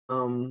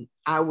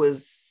I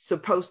was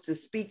supposed to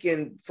speak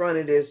in front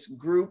of this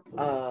group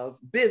of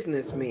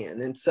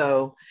businessmen. And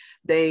so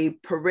they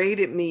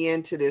paraded me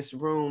into this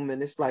room,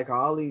 and it's like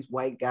all these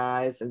white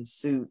guys in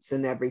suits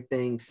and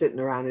everything sitting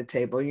around the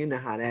table. You know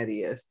how that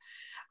is.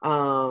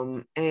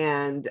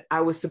 And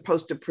I was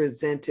supposed to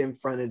present in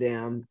front of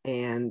them,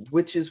 and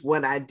which is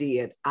what I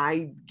did.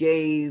 I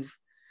gave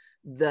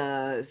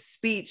the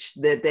speech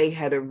that they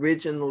had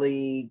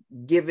originally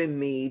given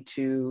me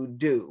to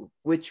do,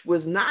 which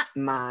was not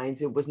mine.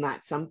 It was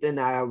not something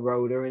I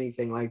wrote or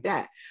anything like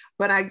that.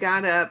 But I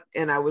got up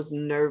and I was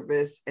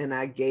nervous and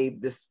I gave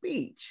the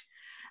speech.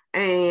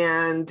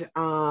 And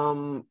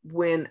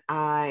when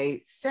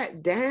I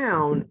sat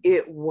down,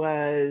 it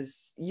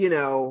was,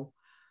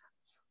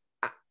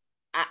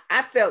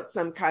 I felt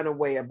some kind of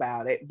way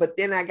about it, but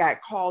then I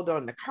got called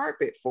on the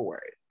carpet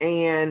for it.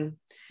 And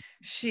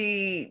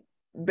she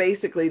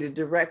basically, the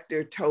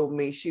director told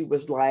me, she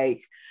was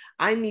like,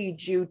 I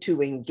need you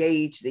to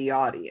engage the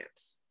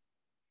audience.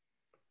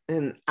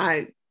 And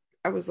I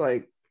was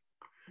like,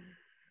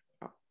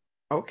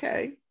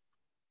 okay.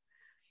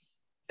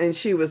 And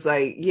she was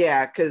like,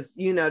 yeah, because,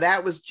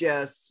 that was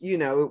just,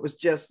 it was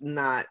just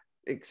not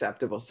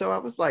acceptable. So I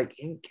was like,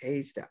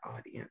 engage the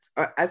audience.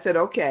 I said,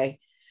 okay.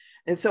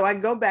 And so I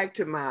go back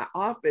to my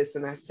office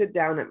and I sit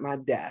down at my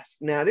desk.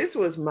 Now, this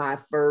was my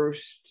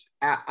first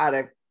out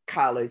of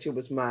college. It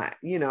was my,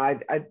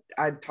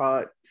 I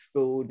taught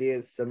school,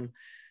 did some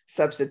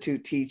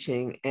substitute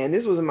teaching, and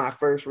this was my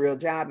first real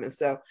job. And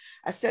so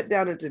I sat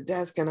down at the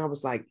desk and I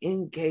was like,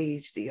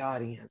 engage the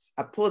audience.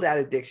 I pulled out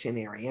a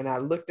dictionary and I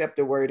looked up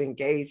the word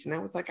engage, and I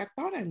was like, I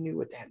thought I knew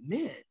what that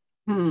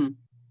meant.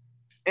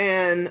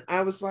 And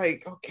I was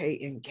like, okay,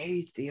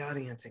 engage the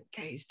audience,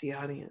 engage the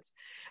audience.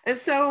 And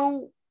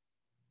so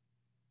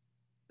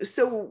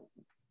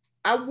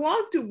I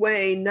walked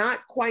away not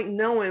quite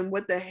knowing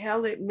what the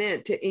hell it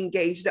meant to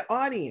engage the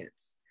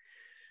audience.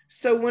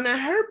 So when I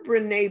heard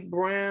Brene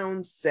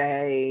Brown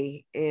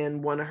say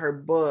in one of her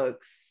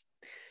books,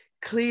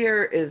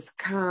 clear is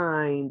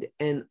kind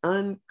and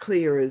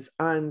unclear is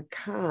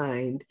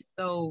unkind.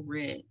 So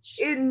rich.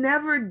 It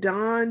never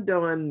dawned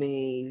on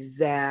me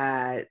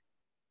that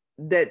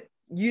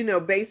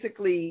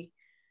basically,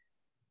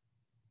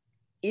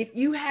 if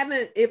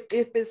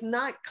it's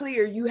not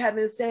clear, you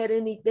haven't said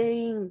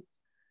anything.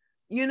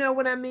 You know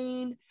what I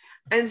mean?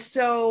 And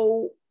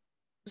so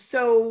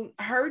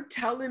her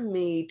telling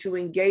me to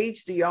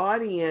engage the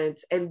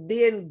audience and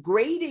then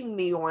grading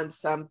me on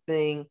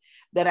something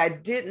that I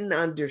didn't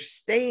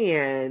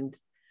understand,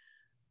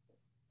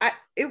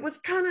 it was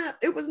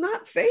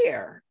not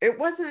fair. It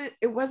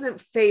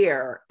wasn't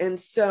fair. And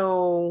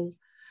so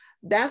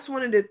that's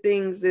one of the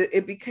things that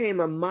it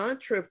became a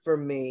mantra for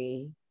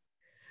me.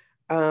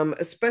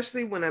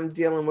 Especially when I'm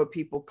dealing with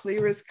people,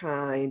 clear is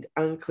kind,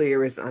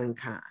 unclear is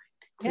unkind.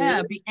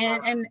 Yeah,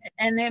 and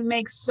it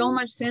makes so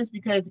much sense,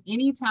 because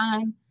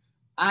anytime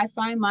I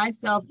find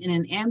myself in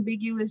an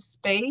ambiguous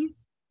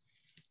space,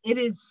 it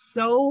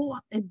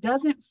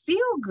doesn't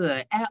feel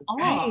good at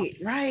all.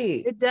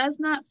 Right. It does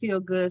not feel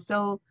good.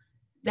 So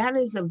that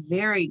is a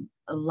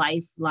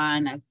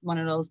lifeline. That's one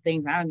of those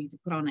things I need to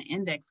put on an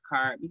index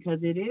card,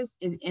 because and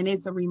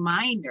it's a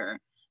reminder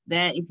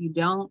that if you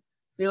don't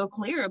feel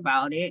clear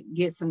about it,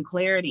 get some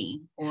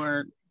clarity,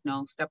 or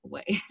step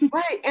away.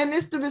 Right. And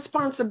it's the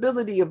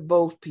responsibility of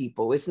both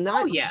people. It's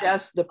not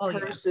just the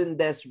person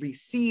that's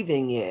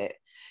receiving it.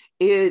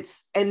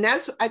 And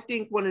that's, I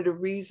think, one of the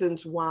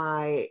reasons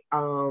why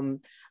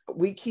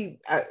we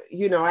keep,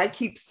 I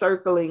keep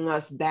circling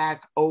us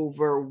back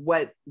over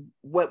what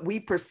we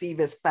perceive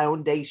as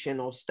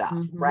foundational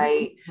stuff,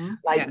 right?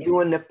 Like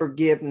doing the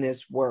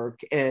forgiveness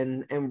work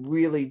and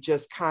really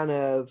just kind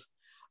of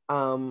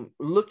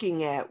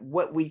looking at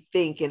what we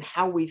think and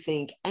how we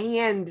think,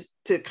 and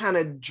to kind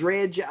of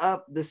dredge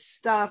up the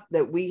stuff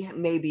that we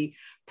maybe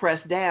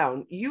press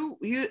down. You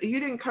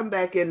didn't come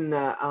back in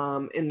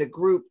the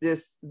group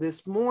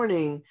this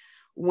morning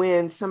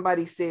when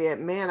somebody said,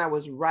 man, I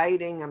was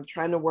writing, I'm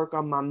trying to work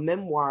on my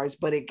memoirs,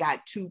 but it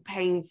got too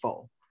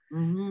painful.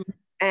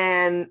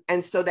 And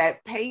so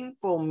that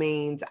painful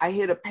means I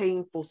hit a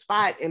painful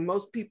spot, and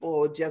most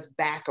people will just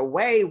back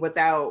away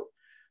without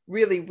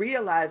really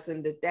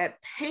realizing that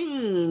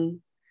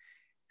pain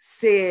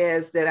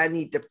says that I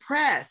need to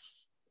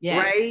press,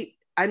 right?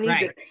 I need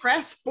to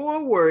press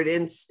forward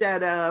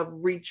instead of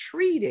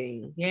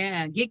retreating.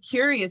 Yeah, get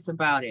curious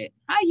about it.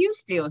 How you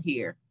still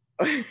here?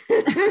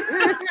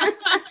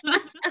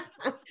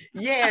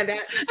 Yeah,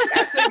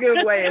 that's a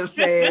good way of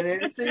saying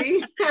it.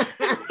 See?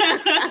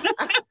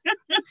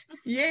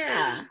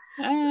 Yeah.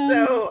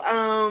 So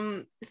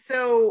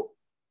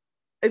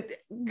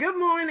good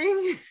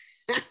morning.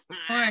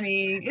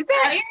 Morning. Is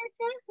that Erica?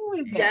 Who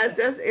is that? Yes,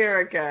 that's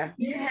Erica.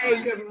 Yeah.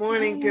 Hey, good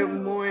morning. Good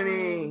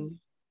morning.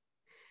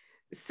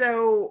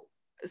 So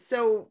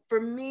for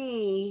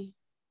me,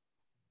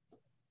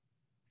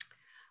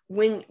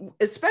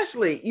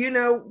 especially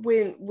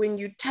when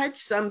you touch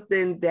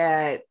something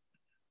that,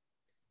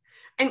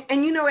 and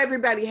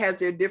everybody has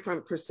their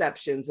different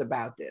perceptions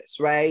about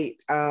this, right?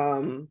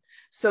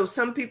 So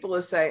some people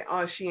will say,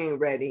 oh, she ain't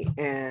ready.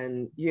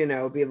 And, you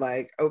know, be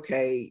like,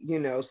 okay, you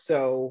know,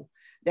 so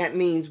that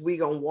means we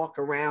gonna walk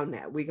around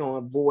that. We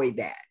gonna avoid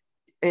that.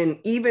 And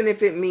even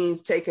if it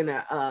means taking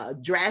a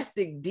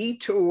drastic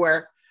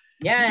detour.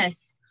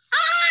 Yes.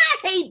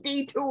 I hate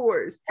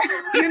detours,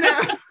 you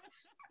know.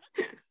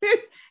 Even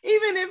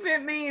if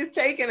it means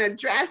taking a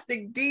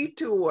drastic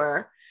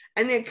detour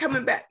and then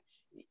coming back.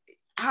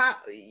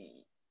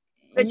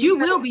 But you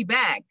will be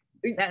back.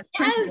 That's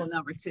principle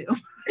number 2.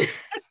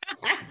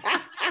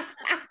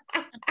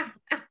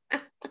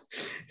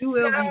 You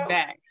will be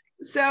back.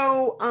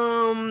 So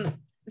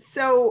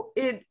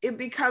it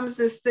becomes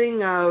this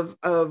thing of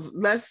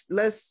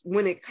let's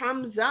when it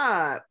comes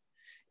up,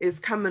 it's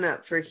coming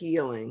up for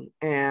healing,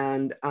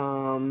 and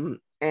so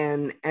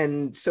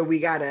we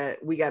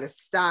gotta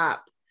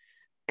stop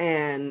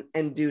and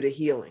do the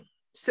healing.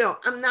 So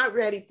I'm not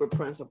ready for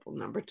principle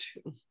number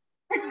 2.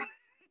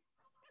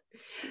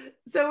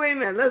 So wait a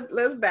minute,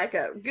 let's back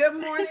up. Good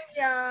morning,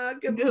 y'all.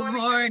 Good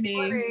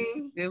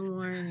morning. Good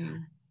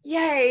morning.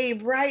 Yay,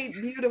 bright,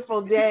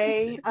 beautiful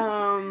day.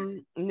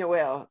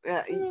 Noel,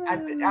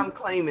 I'm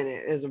claiming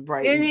it as a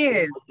bright and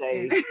beautiful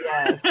day.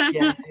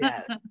 Yes.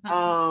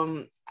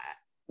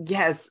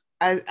 Yes,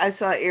 I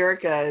saw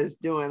Erica is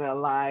doing a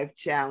live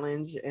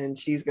challenge, and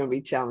she's going to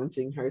be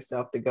challenging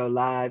herself to go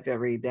live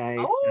every day.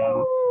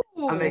 So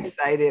I'm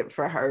excited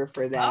for her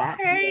for that.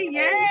 Okay,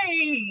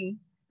 yay.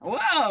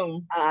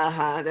 Whoa.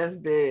 That's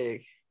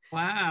big.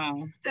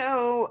 Wow.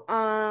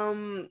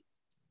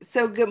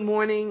 So good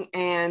morning,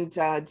 and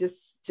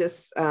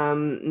just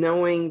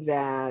knowing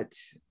that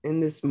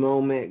in this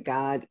moment,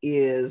 God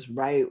is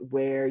right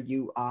where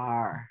you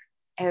are,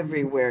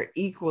 everywhere,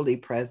 equally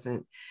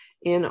present,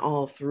 in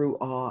all, through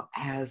all,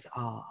 as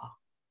all.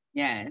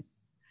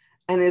 Yes.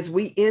 And as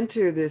we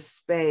enter this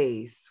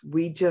space,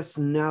 we just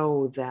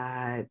know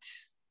that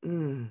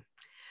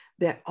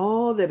that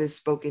all that is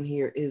spoken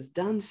here is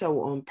done so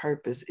on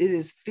purpose. It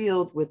is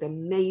filled with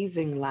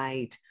amazing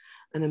light,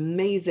 an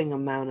amazing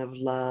amount of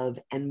love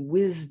and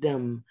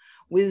wisdom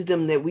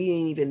that we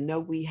didn't even know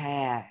we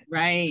had.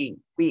 Right.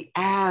 We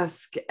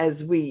ask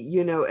as we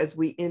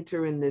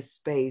enter in this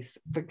space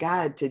for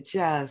God to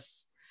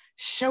just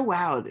show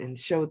out and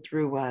show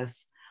through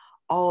us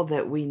all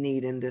that we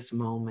need in this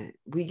moment.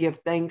 We give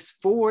thanks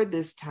for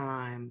this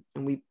time,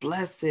 and we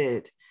bless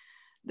it.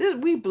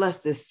 We bless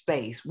this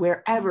space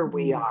wherever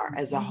we are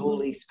as a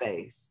holy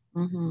space.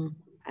 And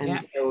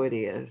so it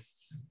is.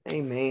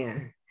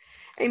 Amen.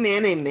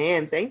 Amen.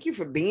 Amen. Thank you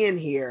for being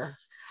here.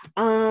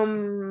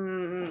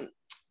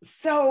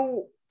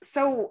 So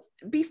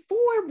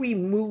before we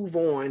move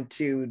on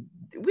to,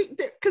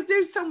 because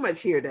there's so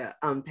much here to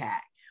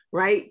unpack,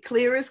 right?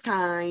 Clear is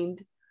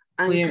kind,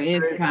 unclear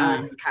is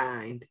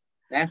unkind.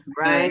 That's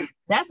right. Good.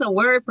 That's a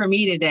word for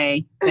me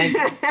today. Like,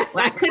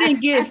 I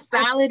couldn't get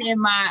solid in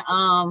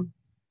my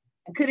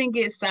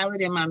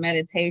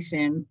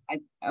meditation.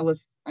 I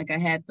was like, I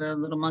had the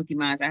little monkey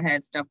minds. I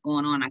had stuff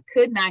going on. I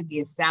could not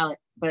get solid.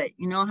 But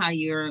you know how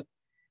you're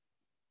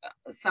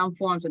some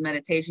forms of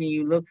meditation,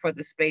 you look for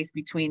the space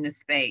between the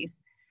space.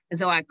 And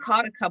so I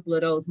caught a couple of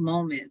those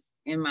moments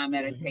in my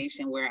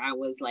meditation where I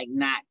was like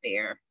not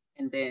there.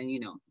 And then,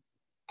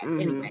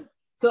 anyway.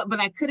 So, but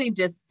I couldn't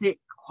just sit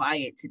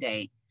quiet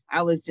today.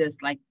 I was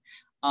just like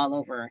all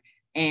over.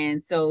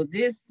 And so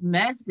this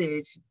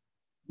message,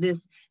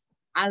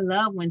 I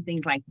love when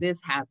things like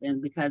this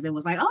happen, because it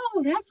was like,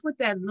 oh, that's what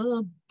that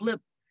little blip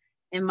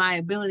in my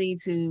ability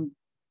to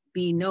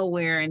be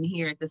nowhere and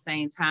here at the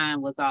same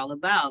time was all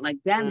about. Like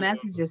that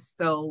message is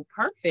so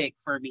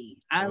perfect for me.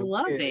 I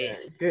love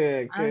it.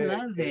 Good. I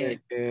love it.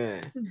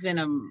 Good. It's been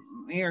a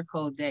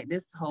miracle day.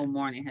 This whole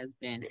morning has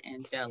been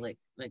angelic.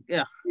 Like,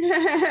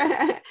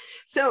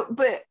 So,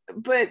 but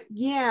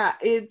yeah,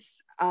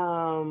 it's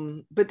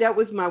but that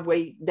was my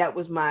way. That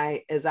was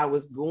my, as I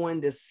was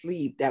going to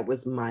sleep, that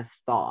was my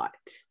thought.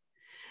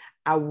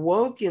 I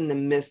woke in the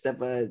midst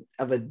of a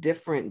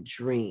different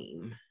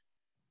dream.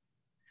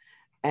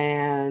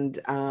 And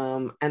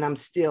I'm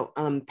still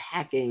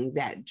unpacking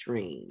that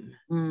dream.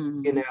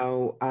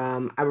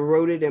 I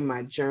wrote it in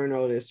my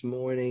journal this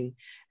morning,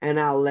 and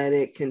I'll let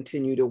it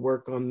continue to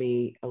work on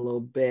me a little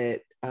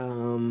bit.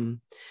 But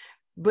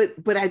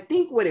I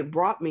think what it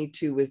brought me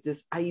to is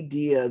this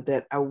idea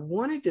that I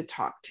wanted to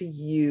talk to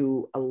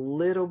you a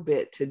little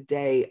bit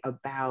today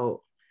about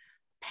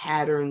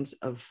patterns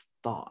of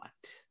thought.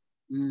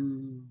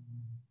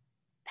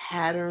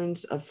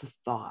 Patterns of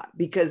thought,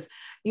 because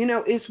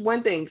it's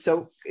one thing.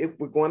 So if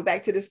we're going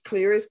back to this,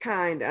 clear is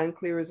kind,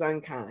 unclear is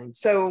unkind.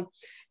 So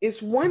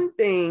it's one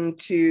thing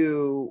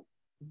to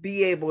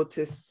be able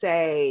to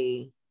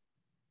say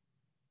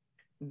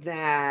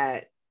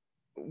that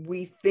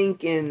we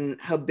think in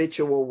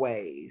habitual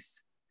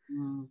ways,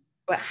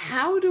 but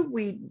how do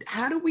we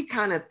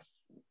kind of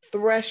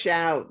thresh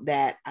out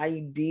that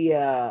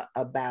idea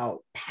about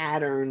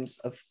patterns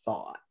of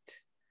thought?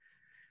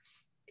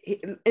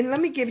 And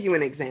let me give you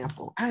an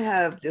example. I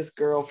have this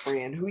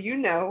girlfriend who,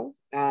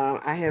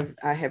 I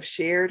have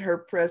shared her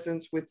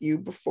presence with you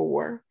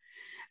before.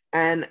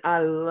 And I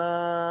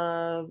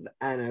love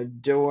and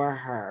adore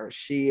her.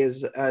 She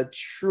is a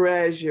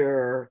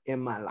treasure in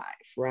my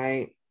life,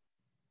 right?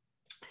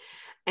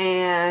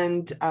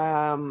 And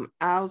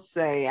I'll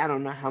say, I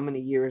don't know how many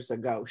years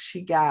ago,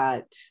 she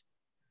got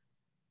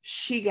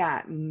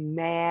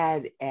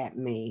mad at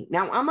me.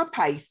 Now I'm a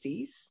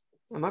Pisces.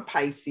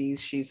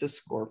 She's a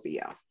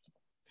Scorpio.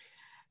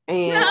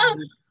 And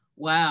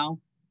wow.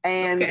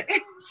 And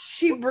okay.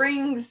 She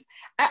brings,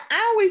 I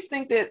always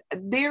think that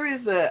there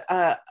is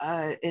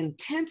a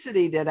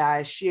intensity that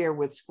I share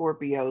with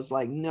Scorpios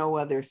like no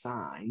other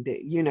sign,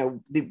 that, you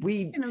know, that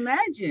we can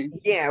imagine.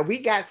 Yeah, we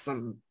got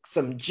some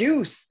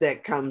juice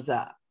that comes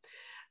up.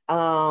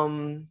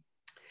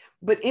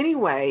 But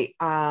anyway,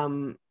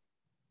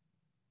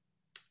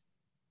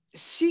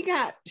 she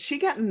got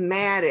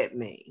mad at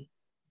me.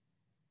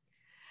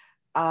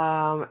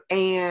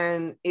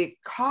 And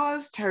it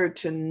caused her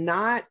to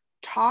not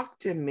talk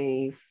to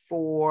me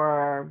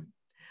for,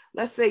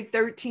 let's say,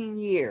 13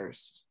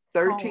 years,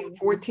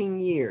 14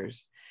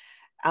 years.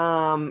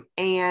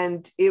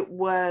 And it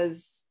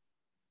was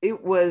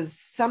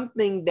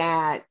something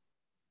that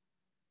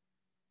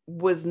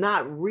was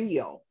not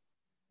real,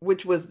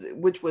 which was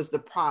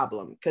the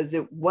problem, because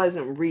it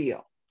wasn't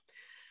real.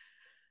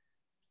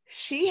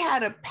 She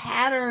had a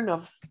pattern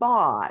of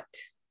thought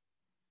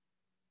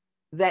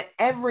that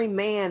every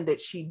man that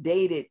she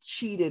dated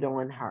cheated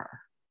on her.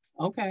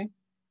 Okay.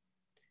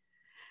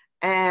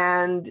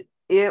 And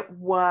it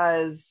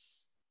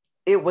was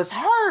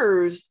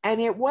hers, and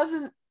it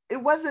wasn't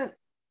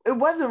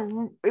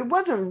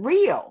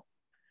real.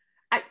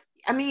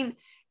 I mean,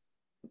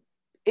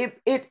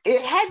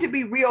 it had to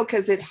be real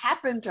because it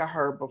happened to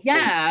her before.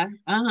 Yeah.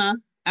 Uh-huh.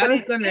 I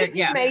was gonna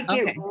make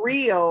it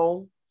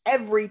real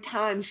every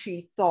time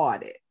she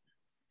thought it.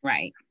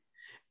 Right.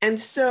 And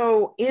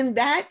so in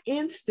that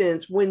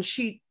instance, when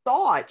she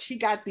thought, she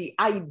got the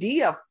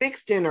idea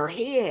fixed in her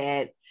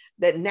head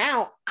that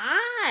now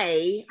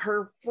I,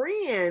 her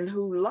friend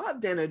who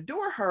loved and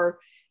adored her,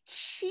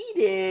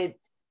 cheated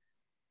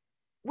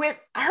with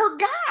her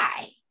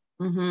guy.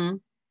 Mm-hmm.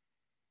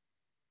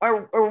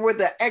 Or with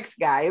the ex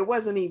guy. It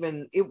wasn't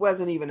even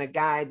a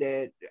guy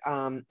that,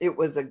 it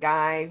was a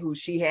guy who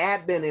she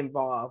had been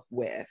involved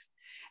with.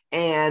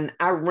 And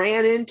I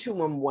ran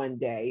into him one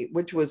day,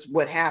 which was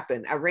what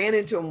happened. I ran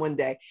into him one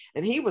day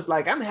and he was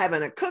like, I'm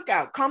having a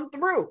cookout, come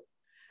through.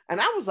 And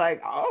I was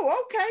like,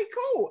 oh, okay,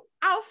 cool.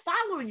 I'll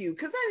follow you.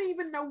 Cause I didn't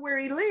even know where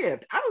he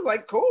lived. I was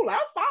like, cool, I'll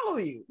follow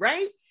you.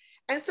 Right.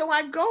 And so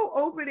I go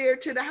over there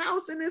to the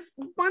house and there's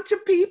a bunch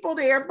of people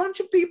there, a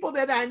bunch of people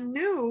that I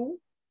knew.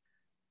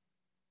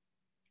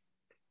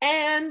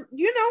 And,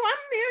 you know, I'm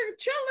there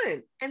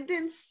chilling. And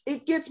then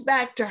it gets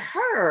back to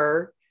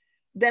her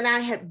that I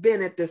had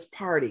been at this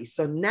party.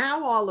 So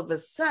now all of a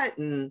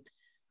sudden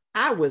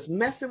I was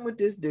messing with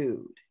this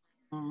dude.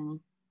 Mm-hmm.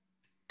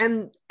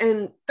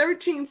 And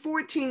 13,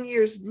 14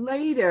 years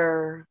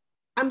later,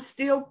 I'm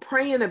still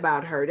praying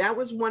about her. That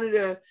was one of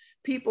the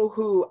people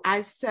who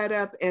I set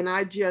up and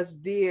I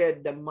just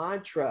did the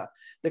mantra,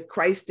 the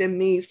Christ in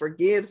me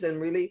forgives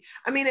and really,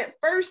 I mean, at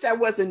first I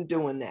wasn't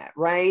doing that,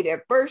 right?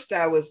 At first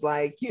I was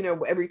like, you know,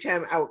 every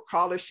time I would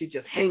call her, she'd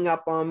just hang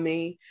up on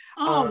me.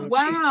 Oh,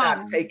 wow. She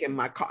stopped taking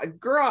my call.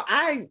 Girl,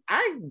 I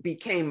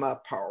became a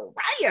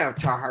pariah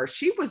to her.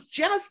 She was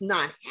just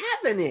not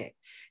having it.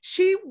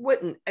 She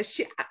wouldn't,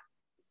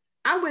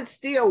 I would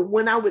still,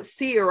 when I would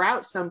see her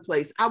out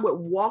someplace, I would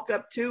walk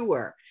up to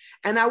her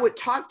and I would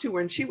talk to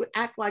her and she would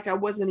act like I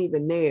wasn't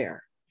even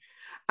there.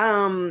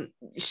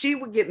 She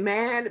would get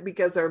mad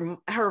because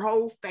her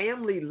whole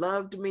family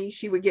loved me.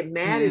 She would get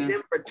mad at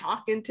them for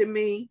talking to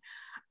me.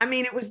 I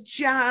mean, it was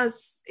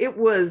because it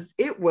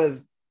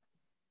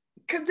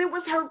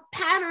was her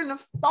pattern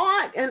of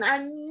thought. And I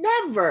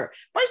never,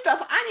 first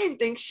off, I didn't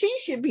think she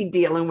should be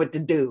dealing with the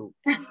dude.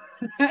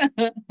 I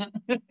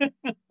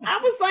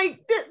was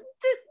like,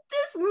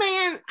 this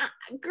man,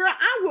 girl,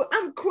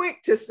 I'm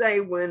quick to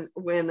say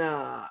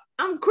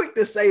I'm quick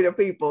to say to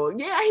people,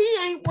 yeah, he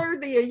ain't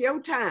worthy of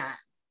your time.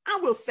 I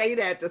will say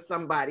that to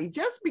somebody.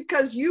 Just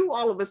because you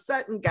all of a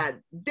sudden got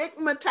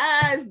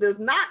stigmatized does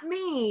not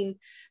mean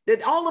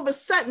that all of a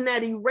sudden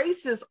that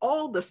erases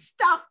all the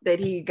stuff that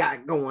he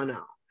got going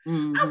on.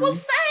 Mm-hmm. I will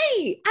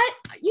say,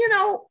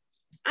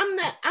 I'm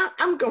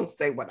going to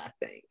say what I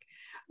think,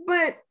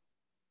 but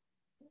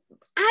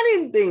I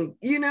didn't think,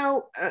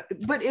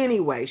 but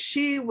anyway,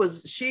 she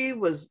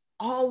was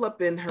all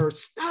up in her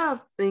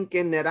stuff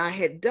thinking that I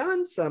had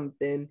done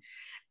something.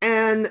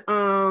 And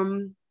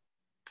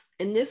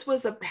this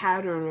was a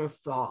pattern of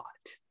thought.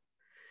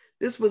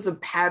 This was a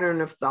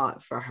pattern of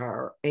thought for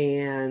her.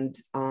 And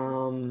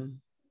no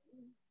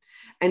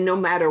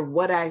matter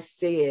what I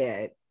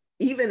said,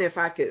 even if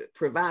I could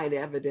provide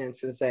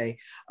evidence and say,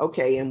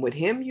 okay, and with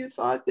him, you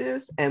thought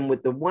this, and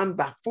with the one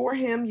before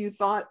him, you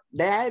thought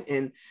that,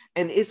 and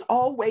it's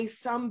always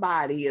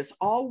somebody, it's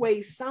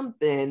always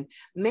something.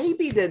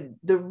 Maybe the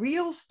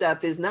real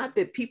stuff is not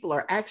that people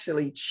are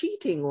actually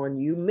cheating on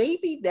you.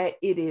 Maybe that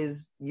it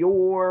is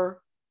your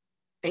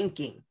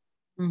thinking.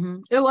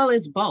 Mm-hmm. Well,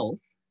 it's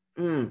both.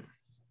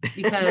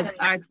 because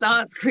our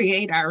thoughts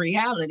create our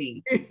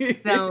reality.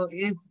 So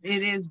it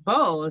is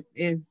both.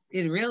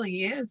 It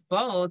really is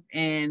both.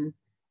 And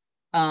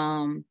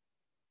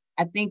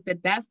I think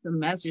that's the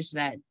message,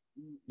 that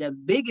the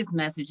biggest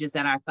message is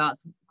that our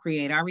thoughts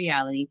create our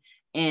reality,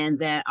 and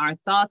that our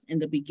thoughts in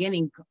the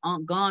beginning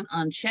gone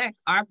unchecked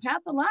are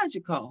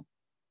pathological.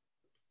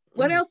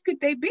 What else could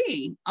they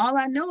be? All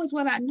I know is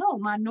what I know.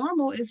 My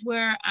normal is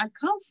where I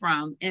come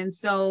from. And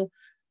so,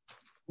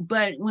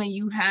 but when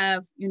you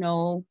have,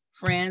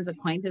 friends,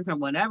 acquaintance, or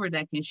whatever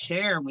that can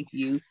share with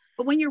you,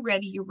 but when you're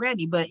ready, you're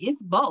ready. But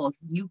it's both.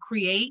 You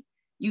create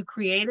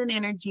an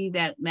energy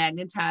that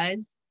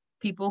magnetizes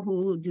people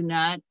who do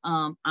not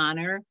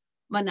honor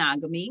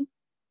monogamy,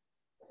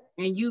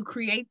 and you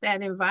create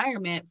that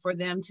environment for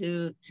them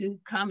to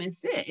come and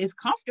sit. It's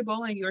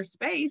comfortable in your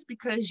space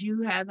because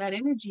you have that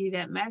energy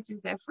that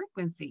matches that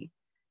frequency.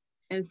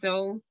 And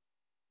so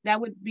that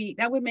would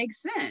make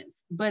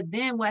sense. But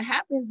then what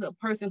happens with a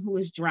person who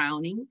is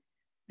drowning,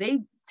 they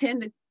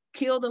tend to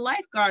kill the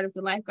lifeguard if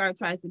the lifeguard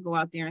tries to go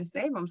out there and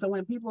save them. So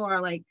when people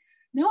are like,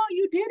 no,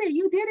 you did it,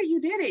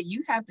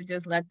 you have to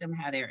just let them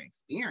have their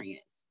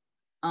experience.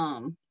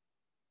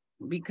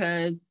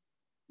 Because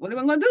what are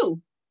we gonna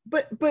do?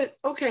 But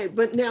okay,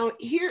 but now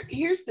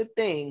here's the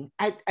thing.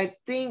 I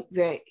think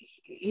that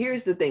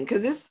here's the thing,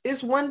 because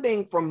it's one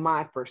thing from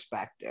my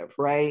perspective,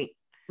 right?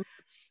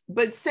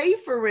 But say,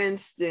 for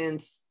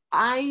instance,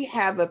 I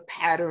have a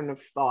pattern of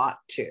thought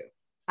too.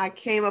 I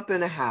came up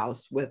in a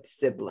house with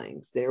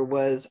siblings. There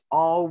was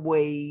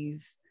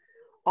always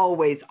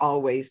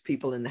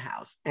people in the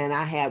house, and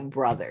I had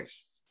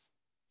brothers.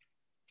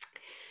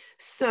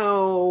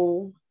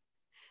 So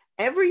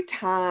every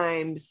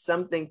time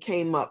something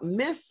came up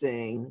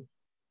missing,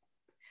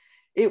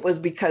 it was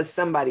because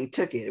somebody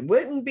took it. It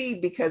wouldn't be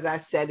because I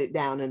set it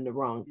down in the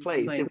wrong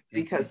place. It was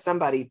because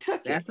somebody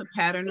took it. That's a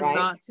pattern of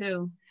thought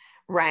too.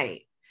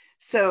 Right.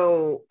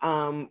 So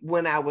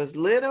when I was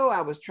little,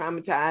 I was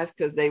traumatized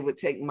because they would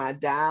take my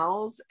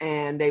dolls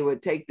and they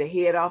would take the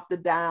head off the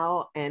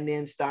doll and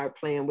then start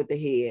playing with the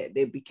head.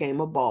 It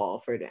became a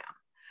ball for them.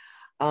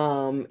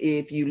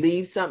 If you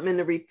leave something in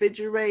the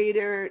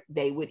refrigerator,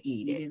 they would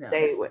eat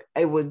it.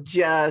 It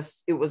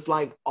was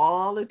like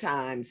all the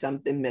time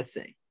something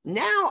missing.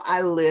 Now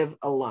I live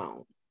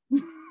alone.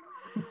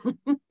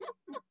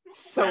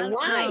 So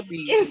why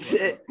is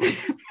it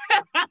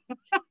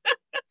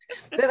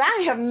that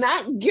I have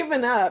not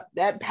given up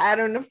that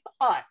pattern of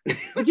thought?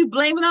 Would you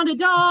blame it on the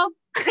dog?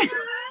 I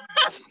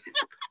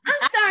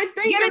started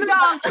thinking, get a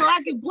dog so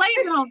I can blame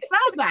it on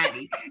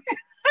somebody.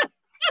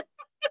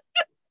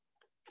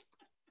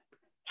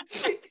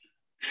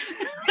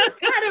 It's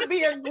gotta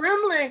be a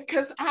gremlin,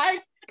 because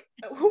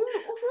who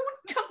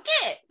took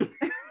it?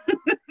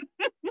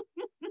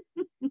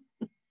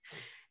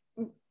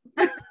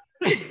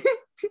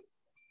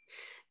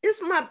 It's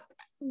my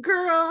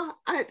girl.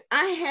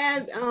 I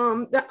had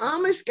the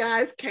Amish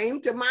guys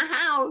came to my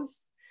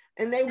house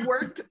and they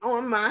worked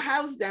on my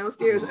house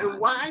downstairs. And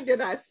why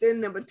did I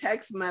send them a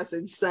text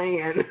message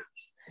saying,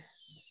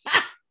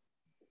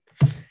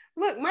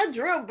 look, my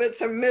drill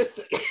bits are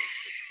missing.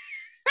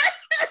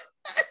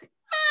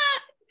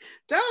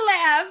 Don't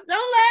laugh,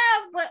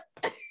 but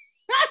I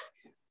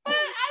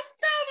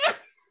told her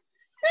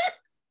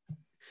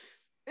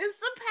it's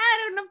a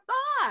pattern of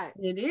thought.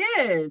 It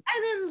is.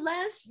 And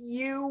unless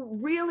you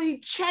really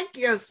check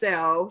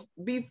yourself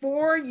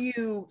before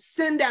you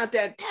send out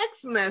that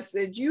text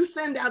message, you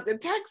send out the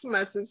text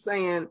message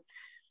saying,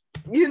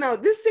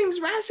 this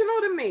seems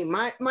rational to me.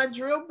 My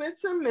drill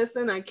bits are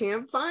missing. I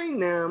can't find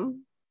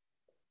them.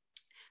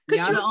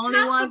 Y'all the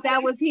only ones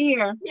that was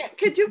here. Yeah,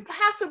 could you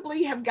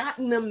possibly have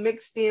gotten them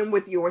mixed in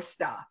with your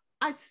stuff?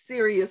 I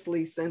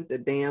seriously sent the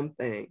damn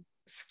thing.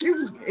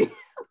 Excuse me.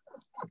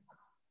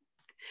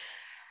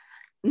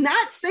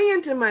 Not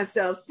saying to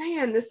myself,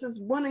 saying this is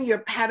one of your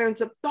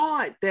patterns of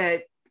thought,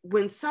 that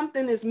when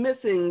something is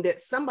missing, that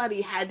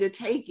somebody had to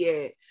take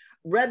it,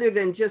 rather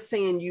than just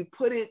saying you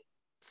put it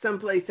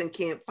someplace and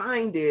can't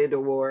find it,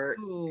 or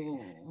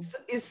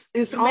it's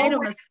you made a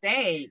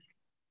mistake.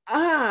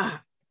 I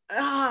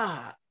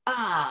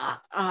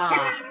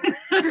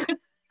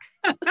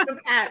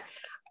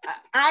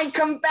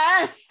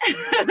confess.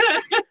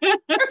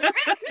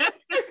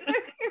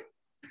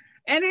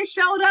 And it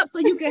showed up so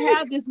you could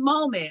have this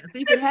moment. So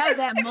you could have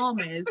that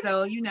moment.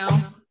 So,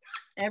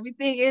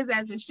 everything is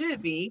as it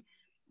should be.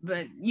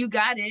 But you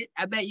got it.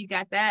 I bet you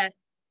got that.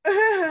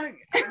 And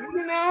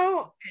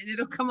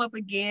it'll come up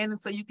again, and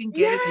so you can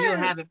get it, and you'll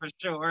have it for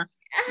sure.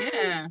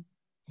 Yeah.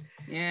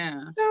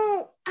 Yeah.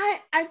 So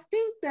I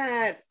think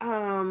that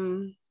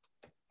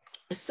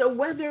so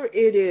whether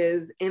it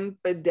is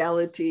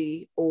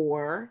infidelity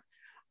or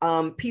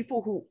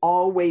people who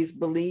always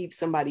believe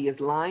somebody is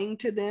lying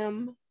to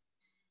them.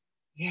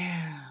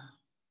 Yeah.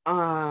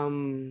 I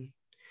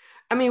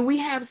mean, we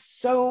have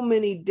so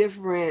many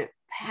different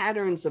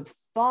patterns of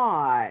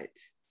thought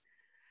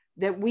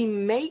that we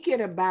make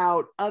it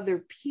about other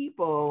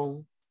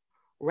people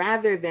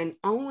rather than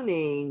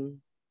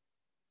owning,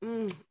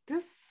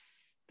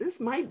 this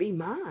might be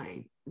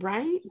mine.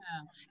 right?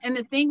 Yeah. And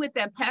the thing with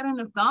that pattern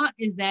of thought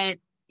is that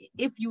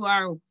if you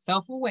are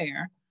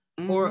self-aware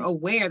or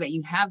aware that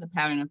you have the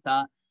pattern of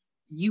thought,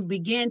 you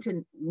begin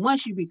to,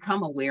 once you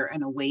become aware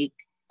and awake,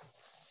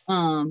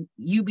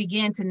 you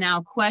begin to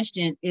now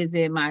question, is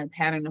it my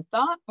pattern of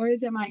thought or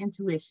is it my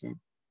intuition?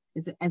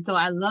 And so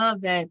I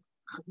love that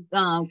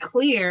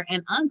clear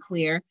and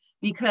unclear,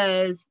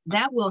 because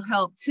that will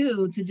help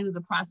too to do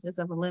the process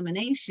of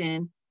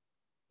elimination.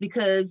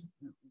 Because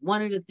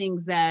one of the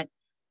things that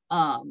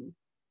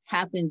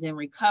happens in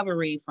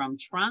recovery from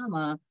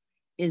trauma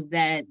is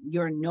that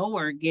your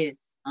knower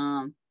gets,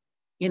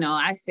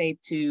 I say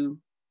to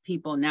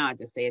people now, I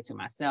just say it to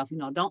myself,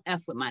 don't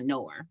F with my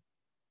knower.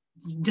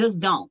 Just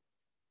don't.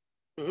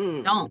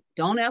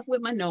 Don't F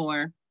with my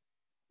knower.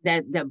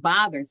 That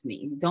bothers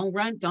me. Don't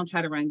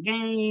try to run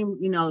game,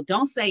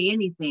 don't say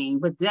anything,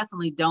 but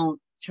definitely don't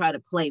try to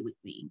play with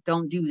me.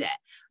 Don't do that.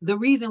 The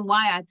reason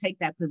why I take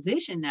that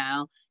position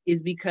now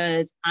is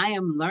because I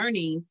am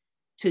learning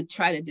to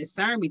try to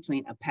discern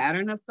between a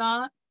pattern of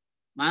thought,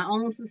 my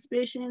own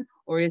suspicion,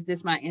 or is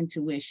this my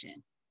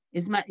intuition?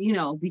 Is my,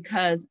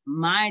 because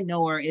my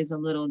knower is a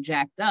little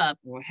jacked up,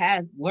 or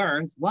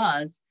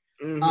was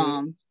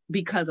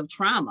because of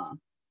trauma.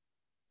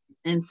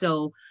 And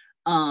so,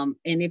 and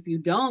if you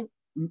don't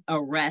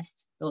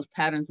arrest those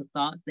patterns of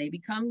thoughts, they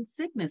become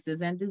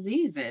sicknesses and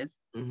diseases.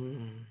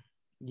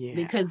 Yeah.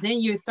 Because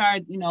then you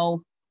start,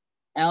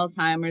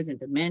 Alzheimer's and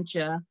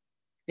dementia,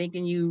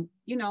 thinking you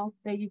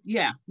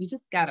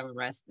just got to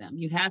arrest them.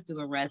 You have to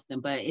arrest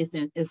them, but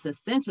it's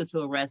essential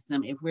to arrest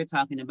them if we're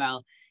talking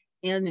about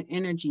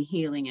energy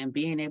healing and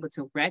being able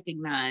to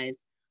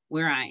recognize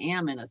where I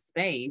am in a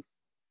space.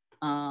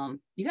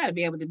 You got to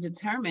be able to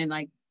determine,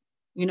 like,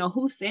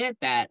 who said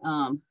that?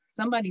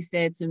 Somebody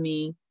said to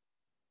me,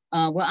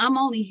 well, I'm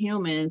only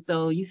human,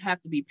 so you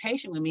have to be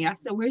patient with me. I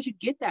said, where'd you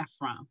get that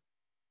from?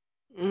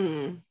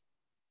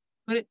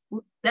 But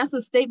that's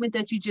a statement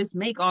that you just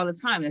make all the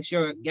time. That's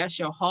your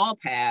hall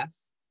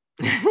pass.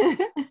 Yeah.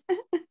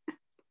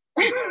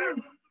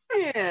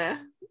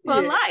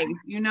 For life,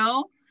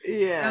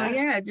 Yeah. So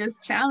yeah,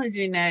 just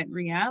challenging that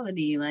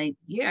reality, like,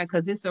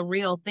 because it's a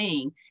real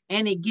thing,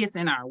 and it gets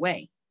in our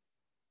way.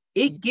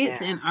 It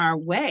gets in our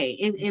way.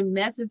 It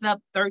messes up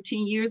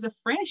 13 years of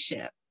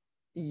friendship.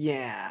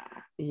 Yeah.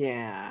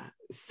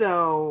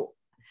 So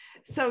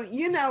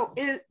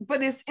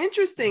but it's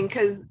interesting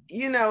because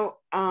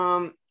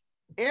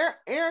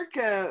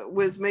Erica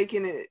was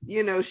making it,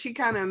 she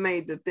kind of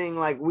made the thing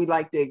like we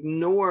like to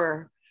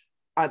ignore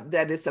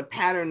that it's a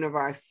pattern of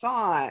our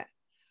thought.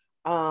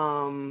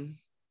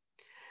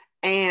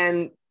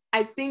 And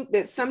I think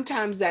that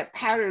sometimes that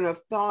pattern of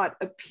thought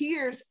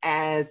appears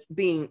as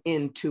being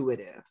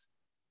intuitive,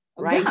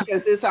 right?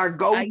 Because it's our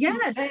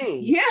go-to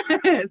thing.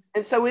 Yes.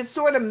 And so it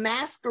sort of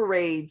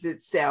masquerades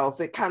itself.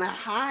 It kind of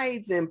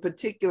hides in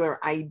particular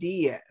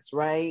ideas,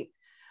 right?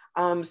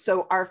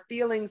 So our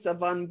feelings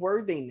of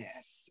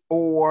unworthiness,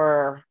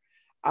 or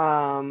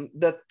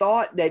the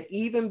thought that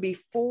even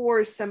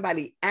before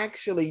somebody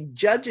actually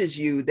judges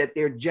you, that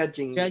they're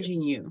judging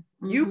you.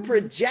 You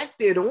project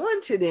it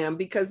onto them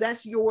because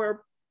that's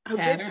your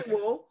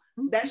habitual,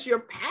 that's your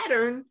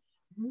pattern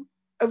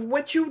of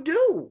what you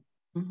do.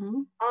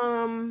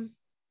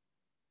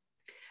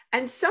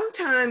 And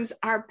sometimes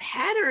our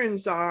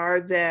patterns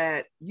are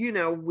that,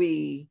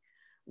 we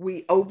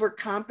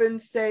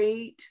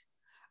overcompensate.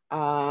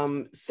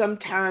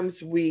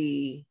 Sometimes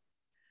we,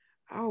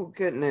 oh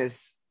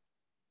goodness.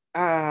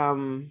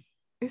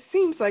 It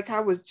seems like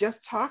I was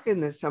just talking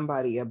to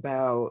somebody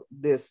about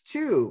this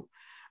too.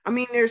 I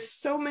mean, there's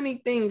so many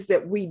things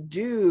that we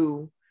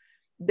do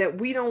that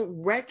we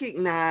don't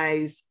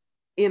recognize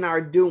in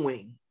our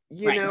doing.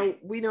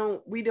 We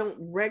don't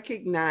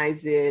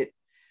recognize it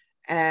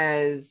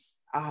as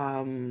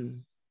we're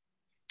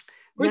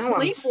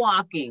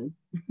sleepwalking.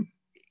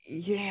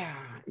 Yeah.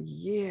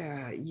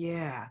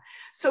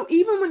 So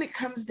even when it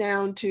comes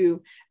down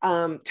to,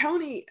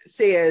 Tony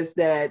says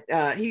that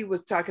he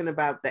was talking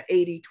about the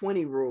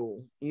 80-20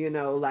 rule,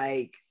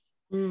 like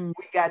we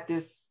got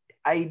this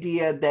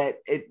idea that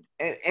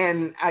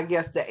and I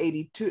guess the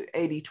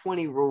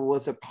 80-20 rule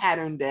was a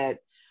pattern that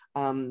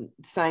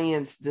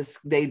science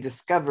they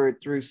discovered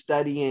through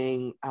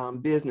studying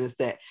business,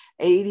 that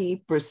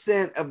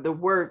 80% of the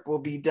work will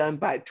be done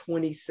by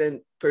 20%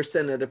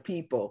 of the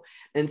people.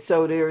 And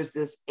so there's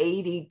this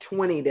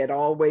 80-20 that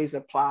always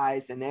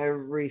applies in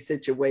every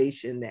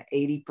situation, that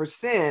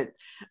 80%,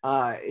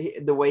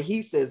 the way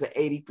he says that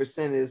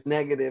 80% is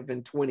negative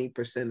and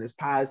 20% is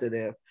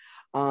positive.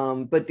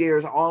 But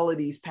there's all of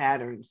these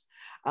patterns.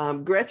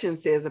 Gretchen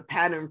says a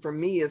pattern for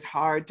me is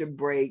hard to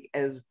break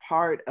as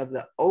part of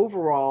the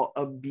overall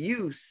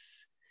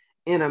abuse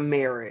in a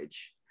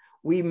marriage.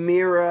 We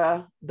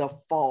mirror the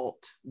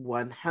fault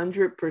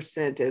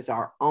 100% as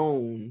our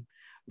own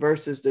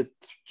versus the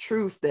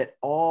truth that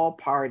all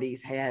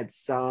parties had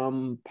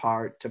some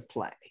part to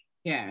play.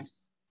 Yes.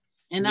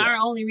 And our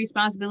only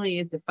responsibility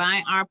is to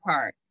find our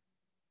part.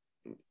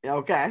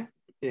 Okay.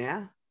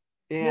 Yeah.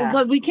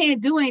 Because we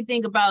can't do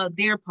anything about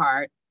their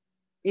part.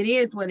 it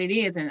is what it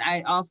is. And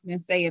I often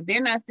say, if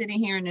they're not sitting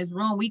here in this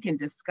room, we can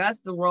discuss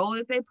the role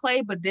that they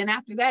play. But then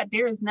after that,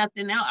 there is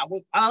nothing else.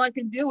 All I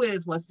can do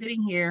is what's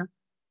sitting here,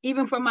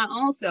 even for my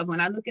own self.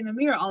 When I look in the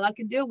mirror, all I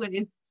can deal with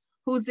is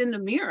who's in the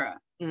mirror.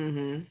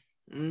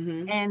 Mm-hmm.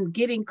 Mm-hmm. And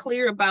getting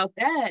clear about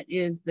that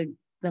is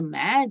the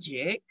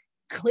magic.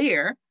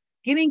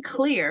 Getting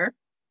clear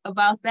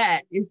about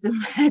that is the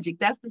magic.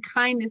 That's the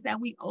kindness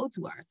that we owe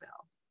to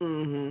ourselves.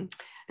 Mm-hmm.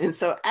 And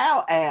so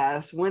Al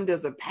asks, when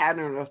does a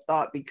pattern of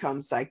thought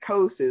become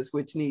psychosis,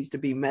 which needs to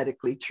be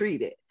medically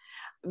treated?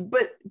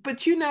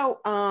 But you know,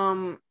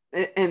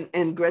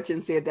 and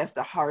Gretchen said that's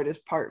the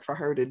hardest part for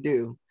her to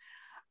do.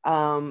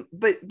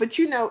 But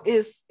you know,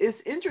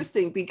 it's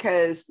interesting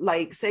because,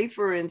 like, say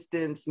for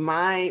instance,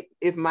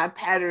 if my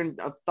pattern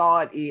of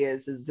thought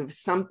is if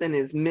something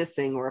is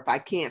missing, or if I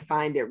can't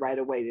find it right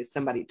away that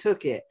somebody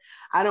took it,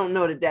 I don't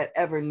know that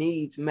ever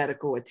needs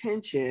medical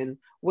attention.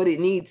 What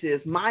it needs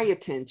is my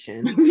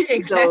attention.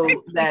 Exactly.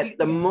 So that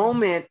the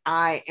moment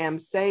I am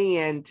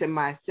saying to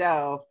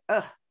myself,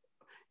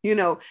 you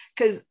know,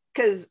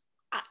 because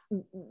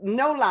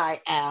no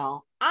lie,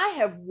 Al, I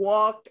have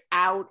walked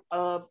out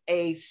of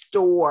a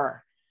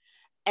store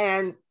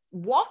and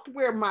walked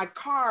where my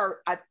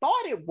car, I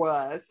thought it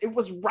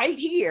was right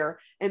here.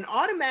 And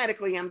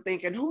automatically I'm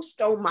thinking, who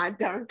stole my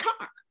darn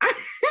car?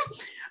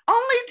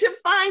 Only to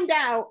find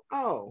out,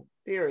 oh,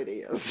 there it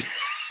is.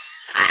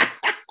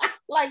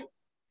 Like,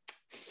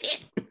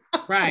 shit.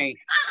 Right.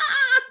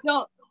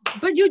 No,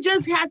 but you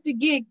just have to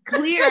get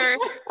clear.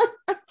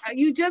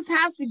 You just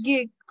have to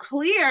get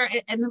clear.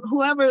 And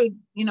whoever,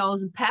 you know,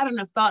 pattern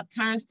of thought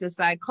turns to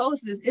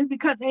psychosis is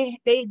because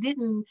they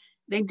didn't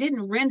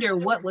render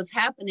what was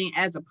happening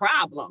as a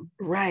problem.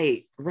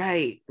 Right.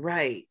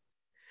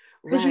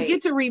 Because you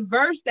get to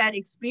reverse that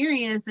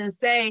experience and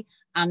say,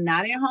 I'm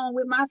not at home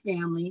with my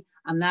family.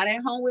 I'm not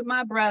at home with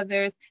my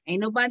brothers.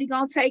 Ain't nobody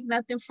gonna take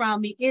nothing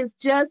from me. It's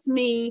just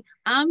me.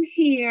 I'm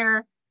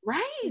here.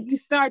 Right. You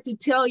start to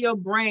tell your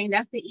brain,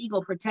 that's the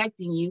ego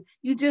protecting you.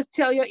 You just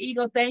tell your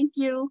ego, thank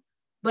you,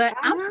 but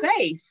I'm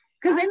safe.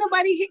 Because can't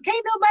nobody take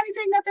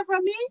nothing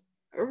from me.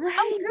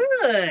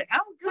 Right.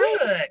 I'm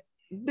good. Right.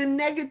 The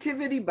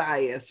negativity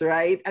bias,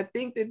 right? I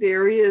think that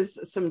there is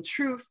some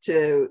truth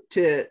to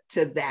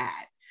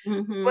that.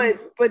 Mm-hmm.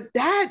 But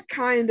that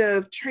kind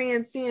of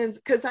transcends,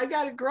 because I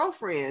got a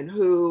girlfriend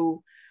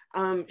who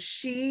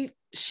she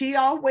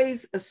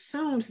always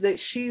assumes that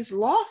she's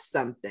lost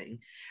something.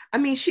 I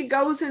mean, she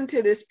goes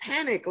into this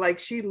panic like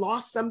she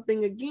lost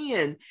something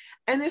again.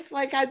 And it's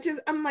like,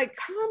 I'm like,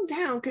 calm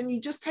down. Can you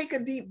just take a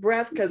deep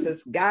breath? Because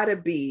it's got to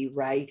be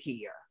right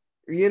here.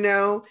 You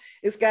know,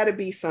 it's got to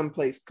be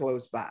someplace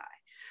close by.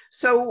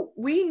 So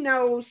we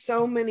know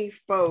so many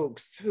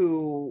folks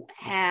who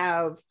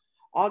have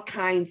all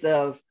kinds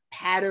of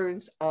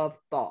patterns of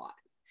thought.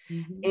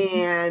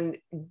 Mm-hmm.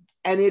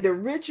 And it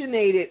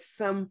originated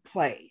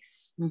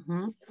someplace.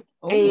 Mm-hmm.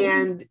 Oh.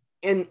 And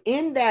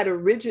in that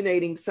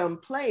originating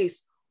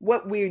someplace,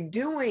 what we're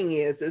doing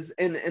is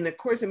and the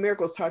Course in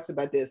Miracles talks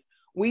about this,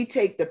 we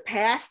take the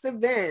past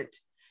event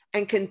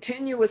and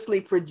continuously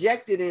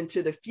project it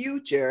into the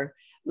future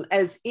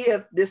as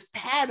if this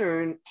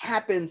pattern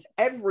happens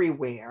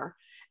everywhere.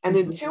 And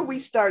mm-hmm. until we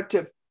start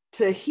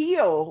to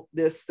heal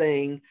this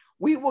thing,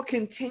 we will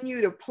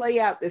continue to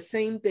play out the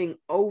same thing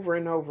over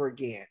and over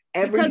again.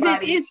 Because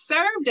it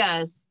served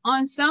us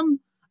on some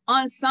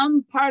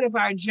part of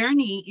our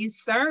journey. It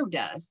served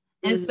us.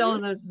 And mm-hmm.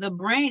 so the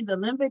brain, the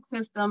limbic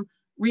system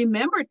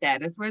remembered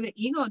that. That's where the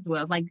ego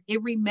dwells. Like,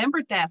 it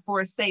remembered that for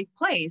a safe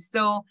place.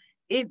 So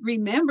it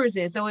remembers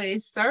it. So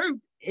it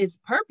served its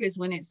purpose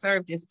when it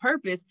served its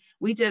purpose.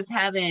 We just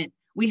haven't,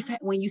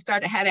 when you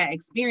start to have that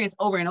experience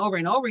over and over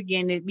and over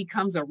again, it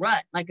becomes a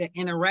rut, like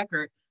in a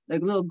record. The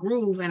little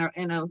groove in a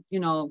you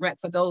know,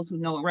 for those who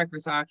know what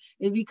records are,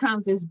 it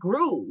becomes this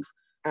groove.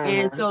 Uh-huh.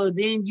 And so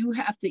then you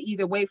have to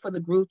either wait for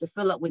the groove to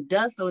fill up with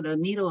dust so the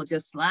needle will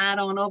just slide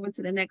on over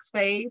to the next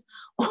phase,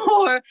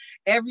 or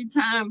every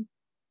time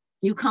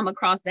you come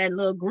across that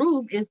little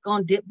groove, it's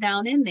going to dip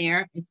down in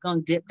there. It's going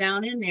to dip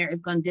down in there.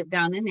 It's going to dip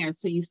down in there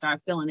until you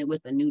start filling it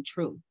with a new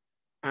truth.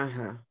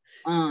 Uh-huh.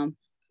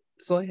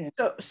 Go ahead.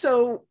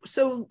 So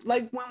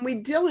like, when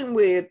we're dealing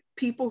with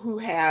people who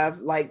have,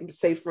 like,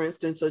 say for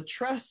instance, a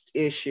trust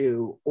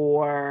issue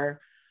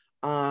or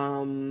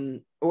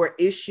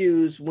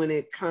issues when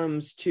it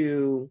comes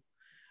to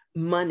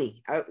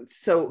money.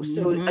 So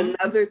mm-hmm.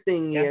 another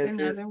thing That's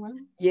another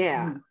one.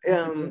 Yeah.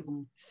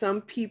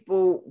 Some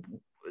people,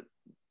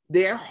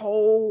 their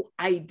whole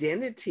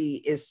identity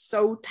is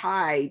so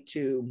tied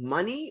to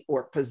money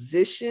or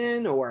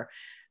position or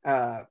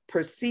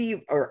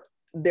perceive or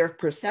their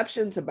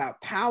perceptions about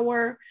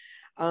power,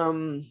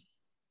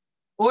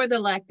 or the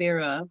lack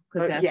thereof,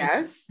 because that's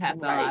yes,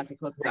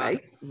 pathological thought.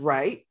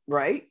 Right.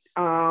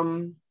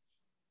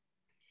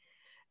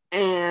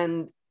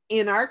 And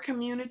in our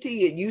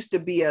community, it used to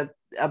be a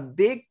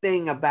big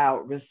thing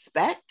about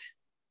respect,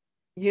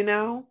 you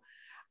know,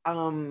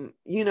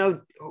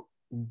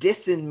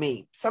 dissing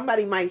me.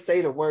 Somebody might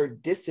say the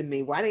word dissing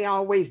me. Why they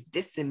always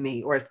dissing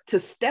me? Or to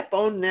step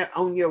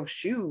on your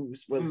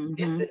shoes was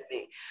dissing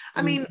me.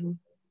 I mean,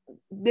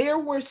 there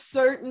were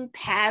certain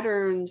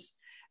patterns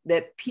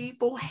that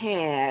people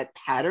had,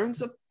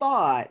 patterns of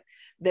thought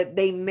that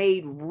they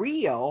made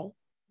real.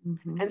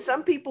 And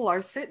some people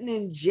are sitting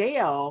in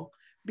jail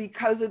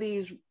because of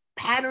these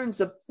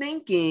patterns of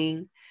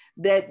thinking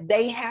that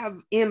they have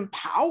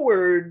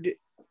empowered,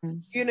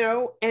 you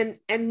know, and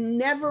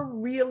never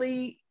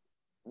really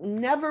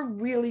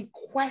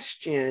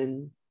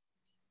question.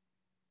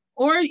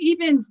 Or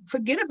even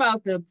forget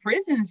about the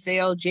prison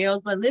cell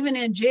jails, but living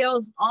in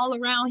jails all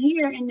around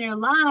here in their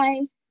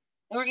lives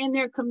or in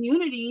their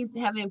communities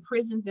have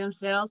imprisoned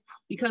themselves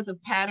because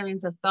of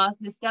patterns of thoughts.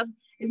 This stuff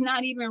is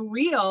not even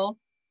real,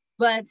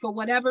 but for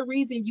whatever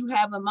reason, you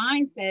have a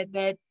mindset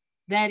that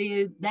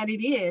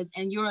it is,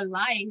 and your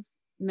life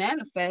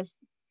manifests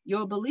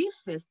your belief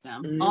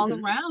system all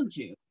around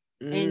you.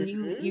 And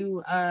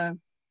you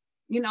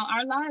know,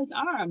 our lives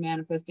are a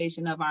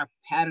manifestation of our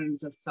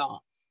patterns of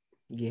thoughts.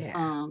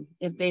 Yeah.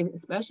 If they,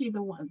 especially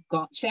the one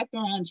checked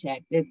or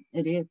unchecked,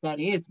 that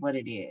is what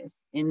it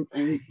is. And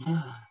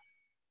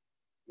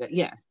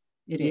yes,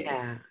 it is.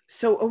 Yeah.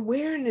 So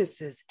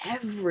awareness is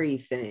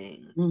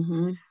everything.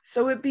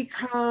 So it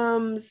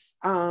becomes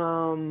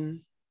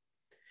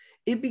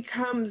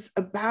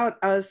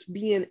about us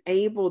being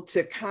able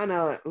to kind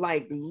of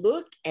like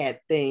look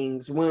at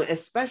things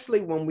especially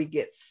when we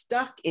get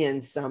stuck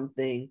in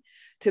something,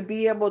 to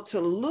be able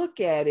to look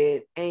at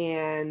it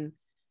and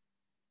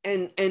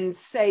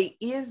say,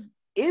 is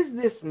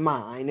this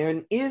mine?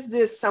 And is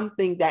this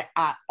something that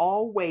I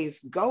always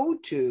go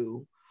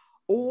to?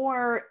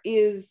 Or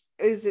is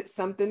it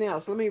something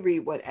else? Let me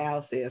read what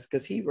Al says,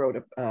 because he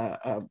wrote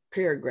a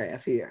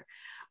paragraph here.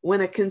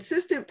 When a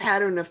consistent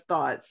pattern of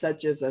thought,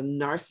 such as a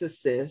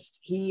narcissist,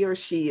 he or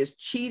she is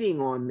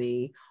cheating on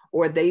me,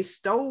 or they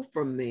stole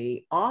from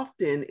me,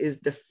 often is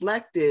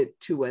deflected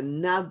to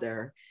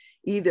another,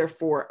 either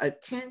for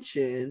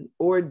attention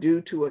or due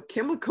to a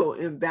chemical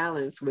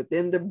imbalance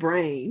within the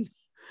brain.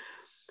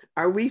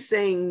 Are we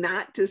saying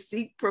not to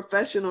seek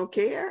professional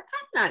care?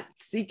 I'm not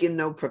seeking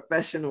no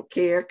professional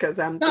care because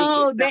I'm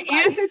so the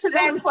answer to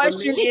that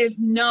question is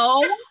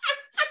no.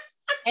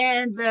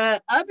 And the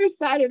other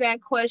side of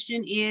that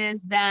question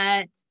is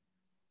that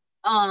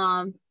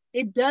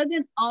it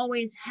doesn't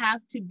always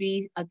have to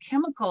be a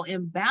chemical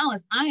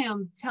imbalance. I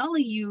am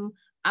telling you,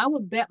 I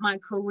would bet my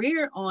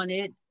career on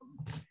it.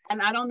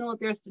 And I don't know if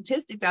there's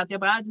statistics out there,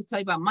 but I'll just tell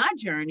you about my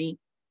journey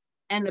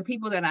and the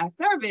people that I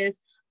service.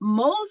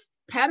 Most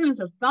patterns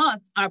of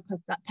thoughts are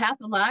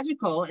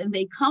pathological, and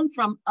they come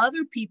from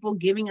other people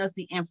giving us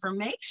the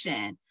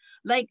information.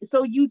 Like,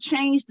 so you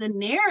change the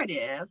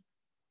narrative.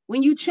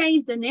 When you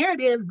change the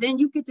narrative, then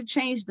you get to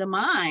change the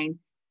mind.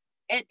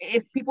 And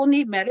if people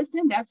need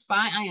medicine, that's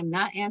fine. I am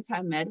not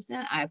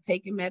anti-medicine. I've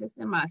taken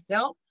medicine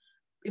myself.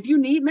 If you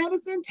need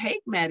medicine,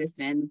 take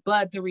medicine.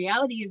 But the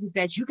reality is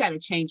that you got to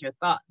change your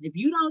thoughts. If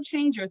you don't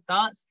change your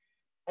thoughts,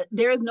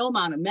 there is no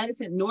amount of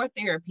medicine nor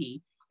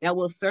therapy that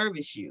will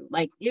service you.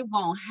 Like, it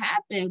won't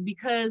happen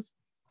because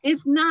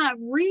it's not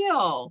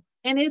real.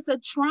 And it's a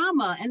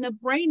trauma. And the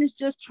brain is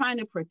just trying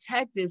to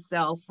protect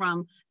itself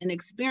from an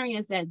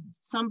experience that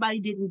somebody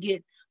didn't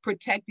get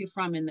protected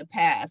from in the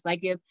past. Like,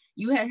 if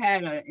you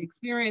had an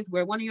experience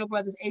where one of your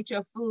brothers ate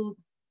your food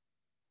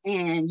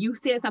and you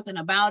said something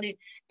about it,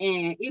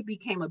 and it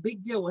became a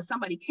big deal where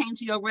somebody came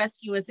to your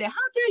rescue and said,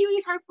 how dare you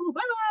eat her food,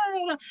 blah,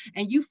 blah, blah,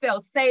 and you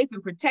felt safe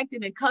and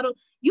protected and cuddled,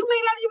 you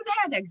may not even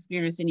have that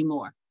experience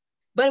anymore.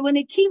 But when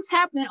it keeps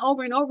happening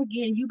over and over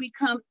again, you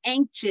become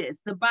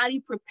anxious. The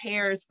body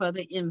prepares for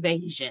the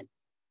invasion.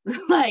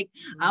 Like,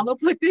 I'm going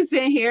to put this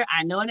in here.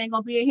 I know it ain't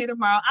going to be in here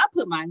tomorrow. I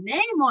put my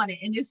name on it,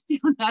 and it's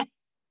still not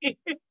here.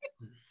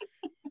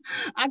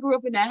 I grew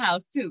up in that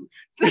house, too.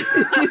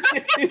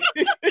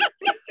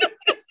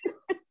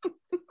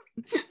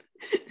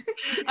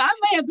 I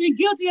may have been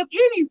guilty of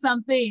eating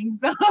some things.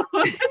 So.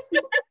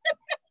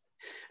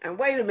 And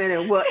wait a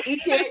minute, we'll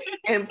eat it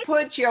and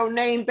put your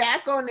name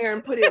back on there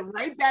and put it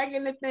right back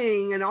in the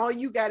thing, and all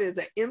you got is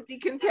an empty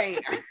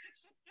container.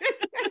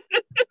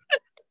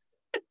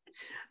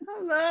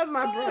 I love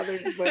my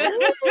brothers, but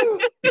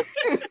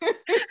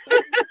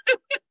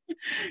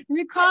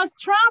it caused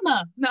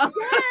trauma. No.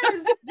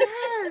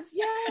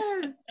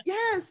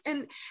 Yes.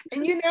 And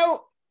you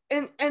know,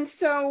 and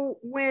so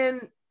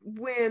when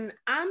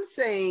I'm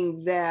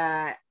saying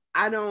that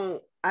I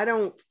don't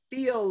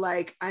feel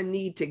like I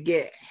need to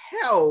get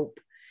help,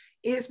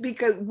 is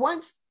because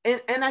once,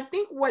 and I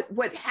think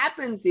what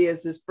happens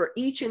is for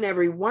each and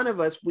every one of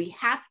us, we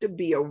have to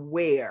be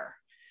aware.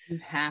 You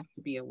have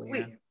to be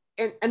aware.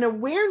 And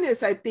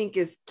awareness, I think,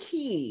 is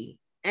key.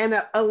 And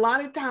a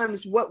lot of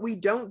times what we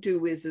don't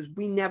do is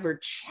we never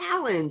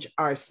challenge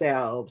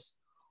ourselves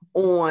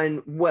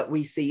on what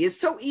we see. It's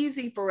so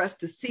easy for us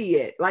to see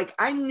it. Like,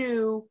 I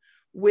knew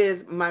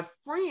with my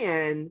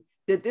friend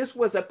that this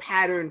was a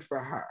pattern for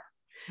her.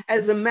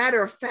 As a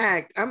matter of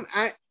fact,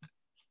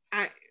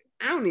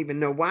 I don't even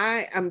know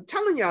why I'm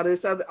telling y'all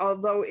this,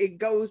 although it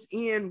goes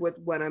in with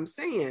what I'm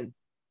saying.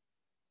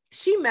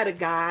 She met a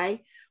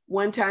guy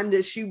one time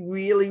that she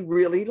really,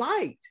 really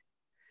liked.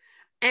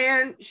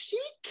 And she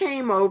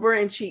came over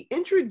and she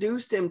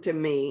introduced him to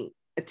me.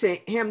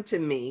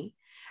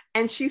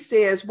 And she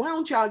says, why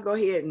don't y'all go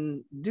ahead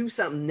and do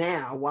something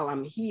now while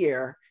I'm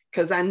here?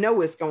 Because I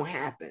know it's going to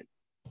happen.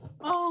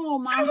 Oh,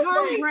 my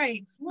heart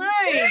breaks.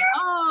 Right. Yeah.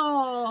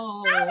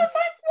 Oh. I was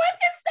like, what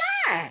is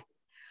that?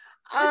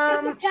 It's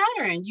just a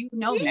pattern,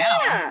 now.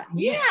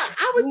 Yeah.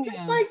 I was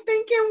just like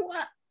thinking,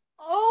 what?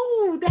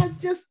 Oh, that's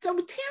just so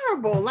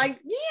terrible. Like,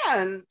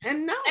 yeah, and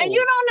no. And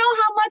you don't know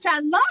how much I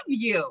love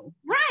you.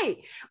 Right.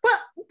 But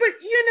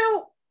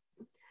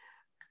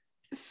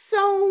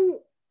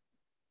so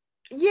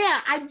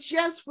yeah, I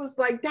just was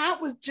like,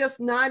 that was just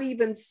not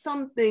even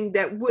something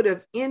that would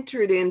have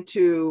entered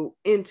into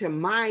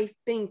my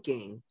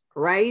thinking,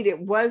 right? It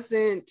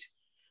wasn't.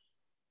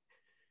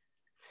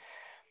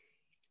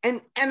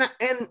 And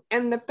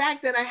the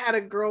fact that I had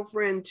a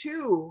girlfriend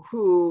too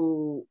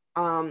who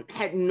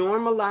had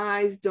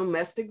normalized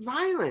domestic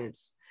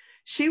violence.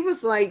 She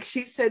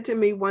said to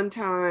me one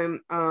time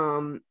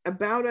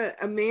about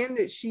a man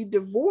that she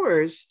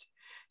divorced.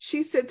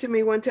 She said to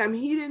me one time,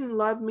 he didn't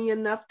love me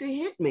enough to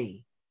hit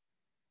me,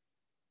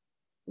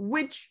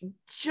 which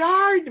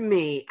jarred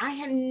me. I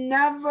had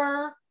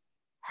never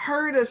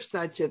heard of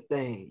such a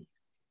thing.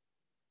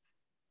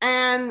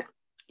 And,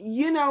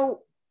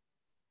 so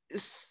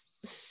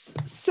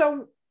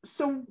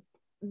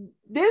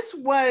this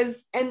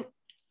was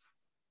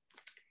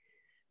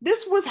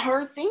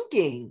her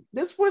thinking.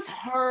 This was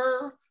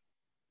her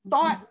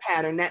thought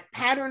pattern, that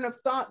pattern of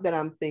thought that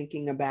I'm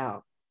thinking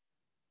about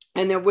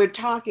and that we're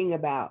talking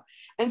about.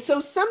 And so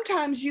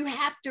sometimes you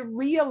have to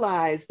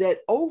realize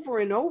that over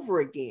and over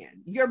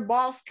again, your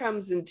boss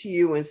comes into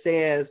you and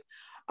says,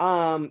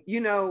 can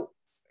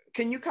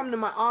you come to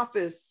my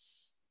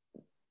office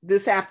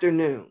this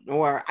afternoon,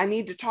 or I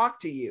need to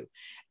talk to you.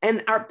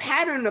 And our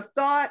pattern of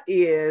thought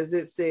is,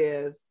 it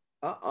says,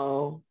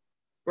 uh-oh,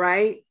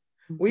 right?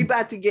 We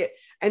about to get,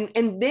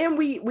 and then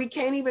we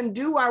can't even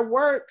do our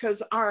work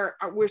because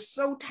we're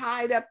so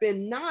tied up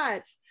in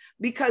knots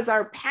because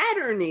our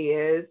pattern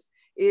is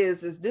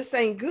this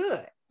ain't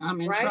good.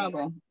 I'm in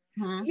trouble.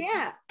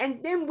 Yeah.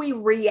 And then we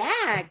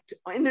react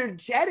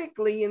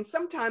energetically, and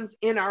sometimes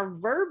in our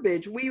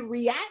verbiage, we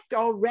react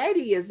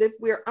already as if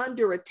we're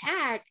under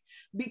attack,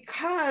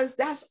 because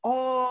that's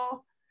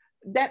all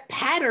that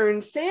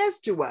pattern says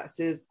to us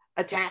is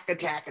attack,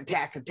 attack,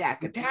 attack,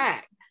 attack,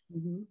 attack.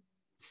 Mm-hmm.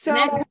 So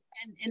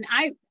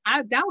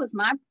that was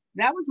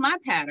my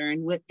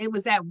pattern. It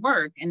was at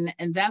work, and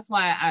that's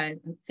why I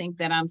think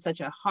that I'm such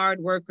a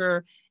hard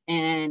worker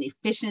and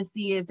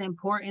efficiency is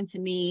important to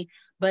me.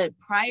 But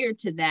prior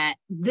to that,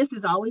 this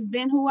has always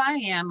been who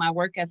I am. My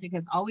work ethic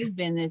has always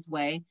been this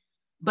way.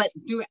 But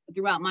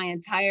throughout my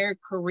entire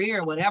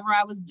career, whatever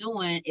I was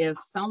doing, if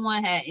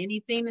someone had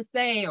anything to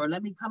say or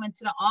let me come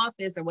into the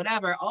office or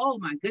whatever, oh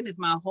my goodness,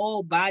 my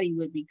whole body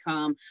would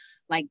become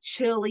like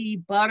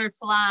chilly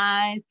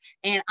butterflies.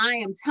 And I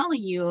am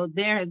telling you,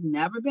 there has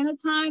never been a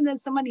time that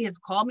somebody has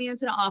called me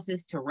into the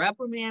office to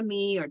reprimand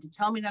me or to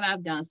tell me that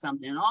I've done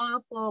something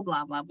awful,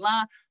 blah, blah,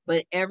 blah.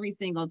 But every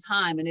single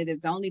time, and it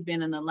has only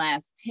been in the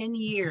last 10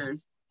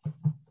 years,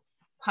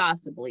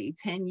 possibly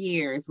 10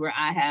 years, where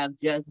I have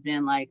just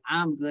been like,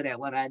 I'm good at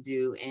what I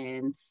do.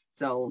 And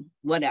so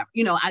whatever,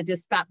 I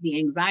just stopped the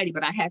anxiety,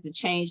 but I had to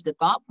change the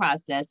thought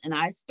process. And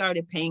I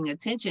started paying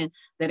attention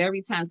that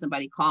every time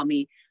somebody called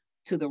me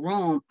to the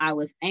room, I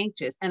was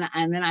anxious. And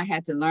then I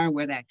had to learn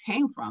where that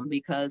came from,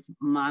 because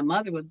my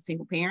mother was a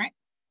single parent,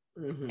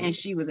 and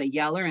she was a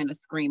yeller and a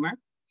screamer.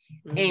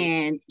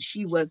 And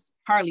she was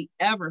hardly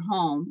ever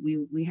home.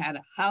 We had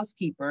a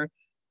housekeeper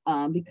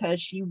because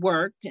she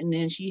worked, and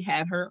then she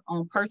had her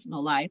own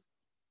personal life.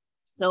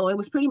 So it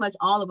was pretty much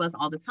all of us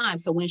all the time.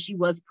 So when she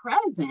was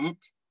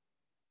present,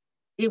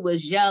 it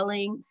was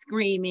yelling,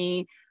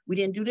 screaming, we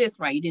didn't do this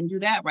right, you didn't do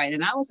that right.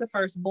 And I was the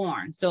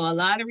firstborn. So a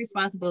lot of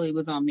responsibility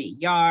was on me,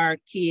 yard,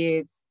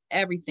 kids,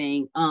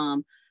 everything.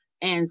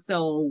 And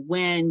so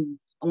when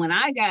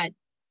I got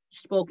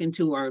spoken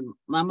to, or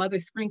my mother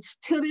screams,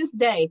 to this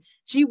day,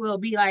 she will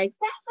be like,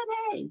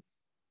 Stephanie,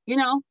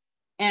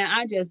 and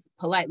I just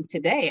politely,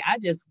 today, I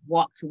just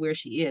walk to where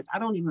she is. I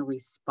don't even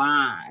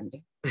respond.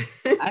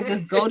 I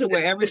just go to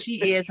wherever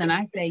she is and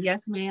I say,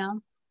 yes,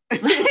 ma'am.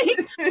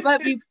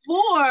 But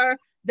before,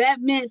 that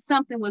meant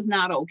something was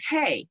not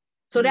okay.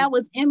 So that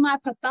was in my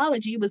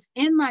pathology. It was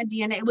in my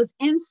DNA. It was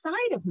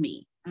inside of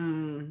me.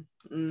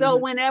 So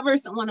whenever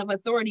someone of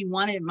authority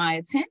wanted my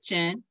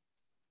attention,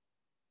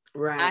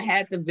 I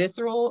had the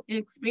visceral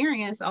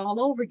experience all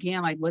over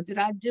again. Like, what did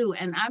I do?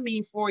 And I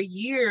mean, for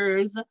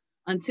years,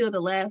 until the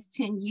last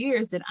 10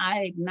 years, that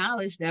I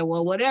acknowledged that,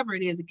 well, whatever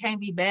it is, it can't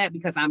be bad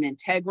because I'm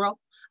integral.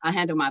 I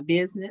handle my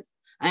business.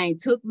 I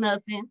ain't took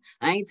nothing.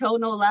 I ain't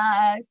told no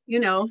lies,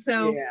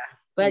 so,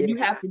 But you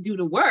have to do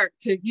the work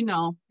to,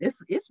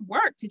 it's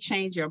work to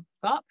change your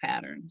thought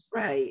patterns.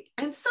 Right.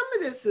 And some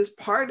of this is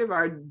part of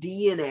our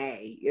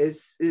DNA,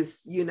 is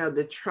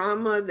the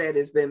trauma that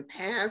has been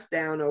passed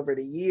down over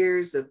the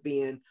years of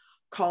being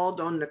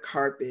called on the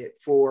carpet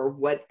for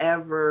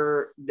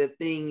whatever the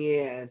thing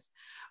is.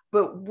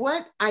 But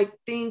what I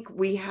think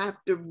we have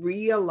to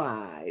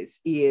realize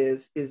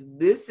is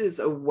this is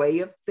a way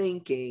of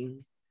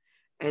thinking,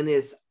 and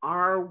it's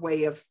our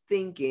way of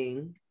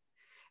thinking.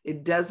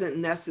 It doesn't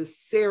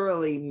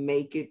necessarily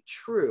make it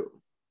true.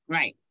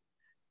 Right.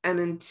 And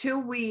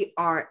until we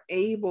are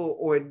able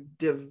or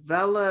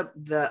develop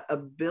the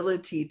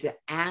ability to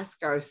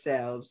ask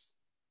ourselves,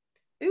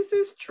 is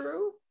this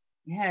true?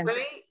 Yes.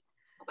 Right?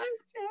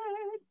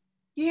 Question.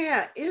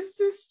 Yeah, is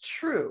this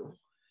true?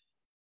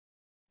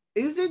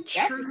 Is it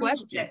true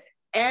that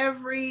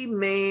every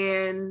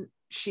man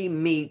she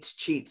meets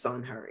cheats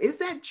on her? Is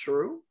that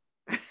true?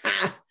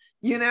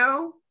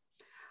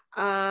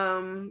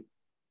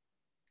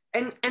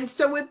 And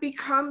so it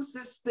becomes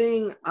this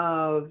thing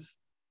of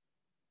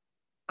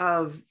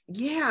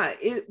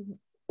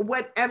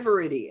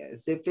whatever it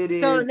is, if it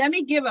is. So let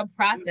me give a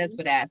process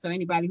for that. So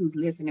anybody who's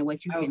listening,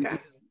 what you can do.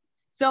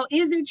 So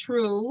is it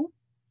true?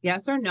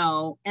 Yes or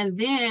no? And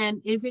then,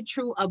 is it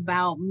true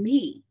about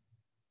me?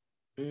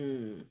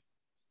 So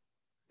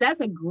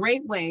that's a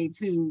great way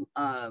to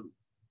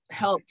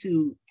help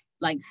to,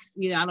 I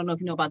don't know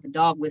if you know about the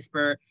dog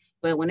whisperer,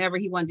 but whenever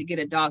he wanted to get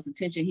a dog's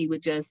attention, he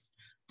would just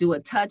do a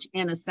touch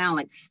and a sound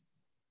like.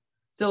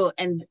 So,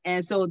 and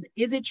so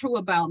is it true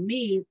about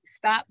me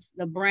stops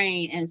the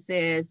brain and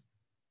says,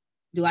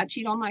 do I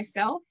cheat on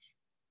myself?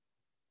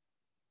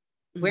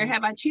 Where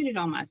have I cheated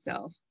on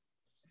myself?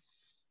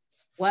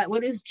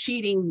 What is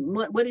cheating?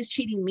 What does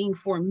cheating mean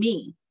for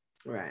me?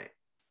 Right.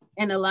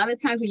 And a lot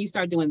of times when you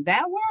start doing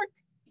that work,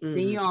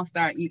 then you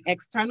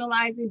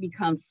externalizing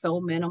becomes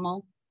so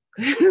minimal,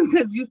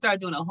 because you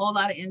start doing a whole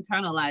lot of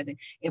internalizing.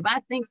 If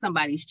I think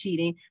somebody's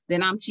cheating,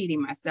 then I'm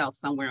cheating myself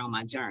somewhere on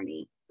my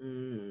journey.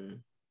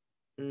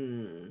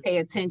 Pay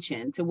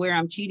attention to where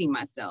I'm cheating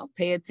myself.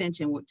 Pay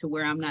attention to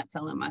where I'm not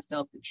telling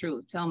myself the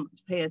truth.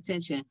 Pay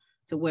attention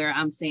to where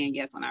I'm saying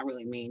yes when I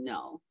really mean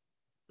no.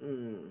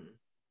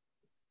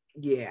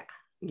 Yeah,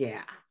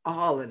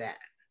 all of that.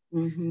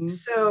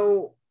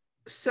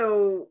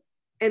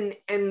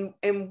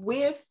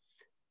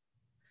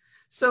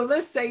 So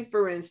let's say,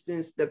 for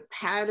instance, the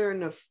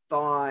pattern of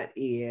thought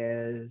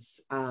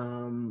is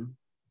the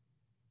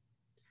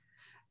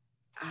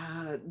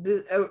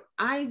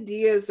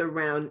ideas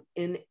around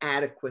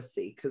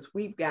inadequacy, because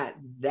we've got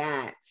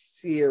that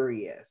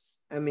serious.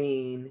 I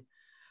mean,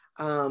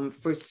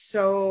 for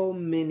so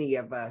many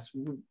of us,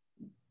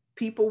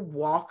 people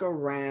walk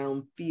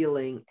around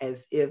feeling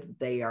as if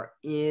they are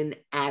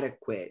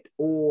inadequate,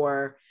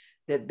 or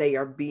that they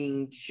are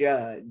being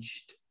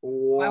judged.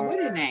 Or why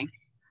wouldn't they?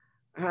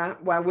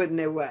 Why wouldn't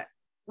they what?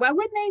 Why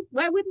wouldn't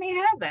they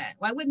have that?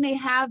 Why wouldn't they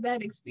have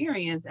that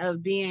experience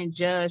of being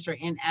judged or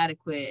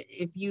inadequate?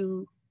 If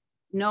you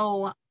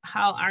know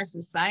how our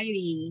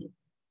society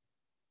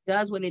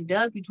does what it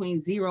does between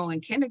 0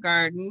 and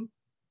kindergarten.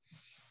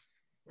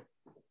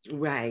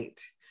 Right.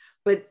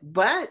 But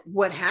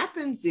what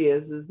happens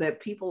is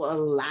that people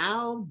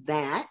allow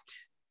that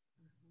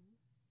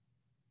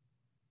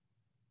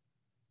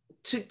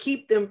to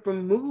keep them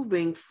from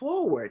moving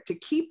forward, to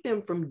keep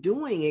them from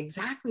doing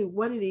exactly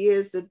what it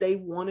is that they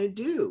want to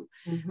do.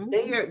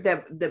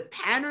 The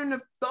pattern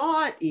of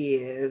thought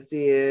is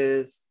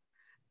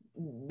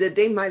that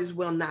they might as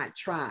well not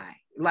try.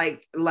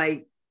 Like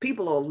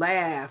people will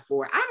laugh,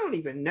 or I don't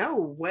even know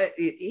what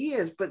it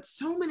is, but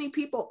so many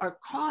people are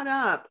caught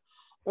up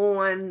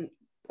on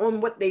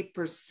what they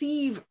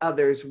perceive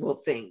others will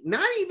think.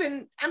 Not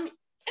even, I mean,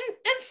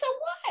 and so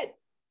what?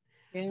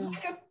 Yeah.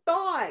 Like a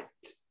thought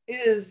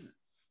is,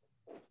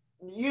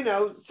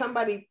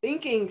 somebody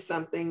thinking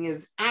something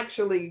is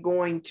actually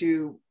going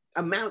to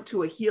amount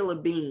to a hill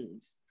of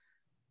beans.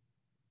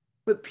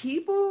 But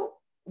people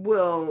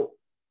will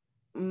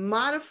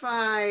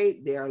modify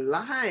their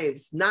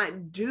lives,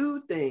 not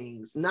do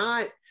things,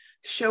 not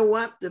show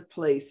up to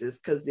places,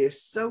 because they're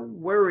so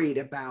worried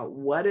about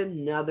what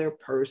another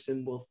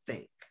person will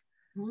think.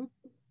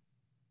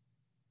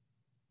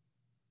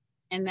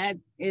 And that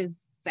is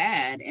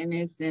sad. And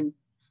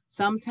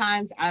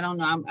sometimes, I don't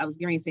know, I was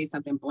going to say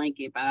something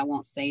blanket, but I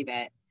won't say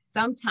that.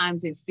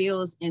 Sometimes it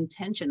feels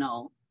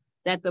intentional,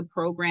 that the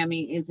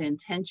programming is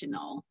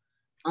intentional,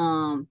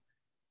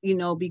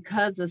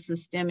 because of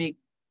systemic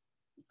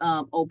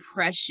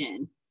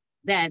oppression,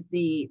 that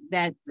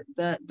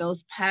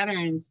those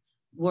patterns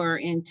were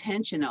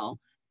intentional.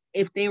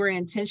 If they were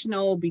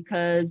intentional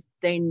because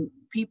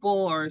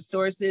people or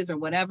sources or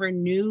whatever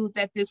knew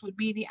that this would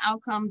be the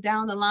outcome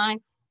down the line,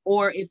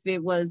 or if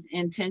it was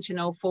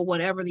intentional for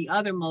whatever the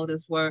other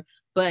motives were,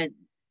 but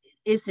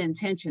it's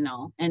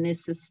intentional and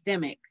it's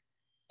systemic.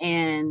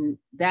 And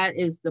that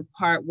is the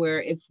part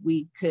where, if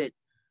we could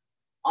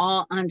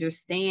all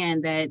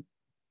understand that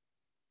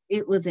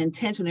it was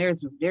intentional,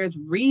 there's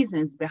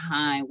reasons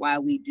behind why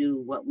we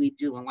do what we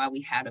do and why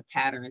we have the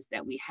patterns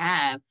that we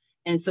have.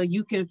 And so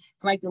you can,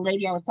 it's like the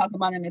lady I was talking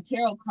about in the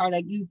tarot card,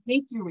 like you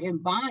think you're in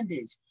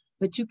bondage,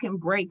 but you can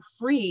break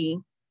free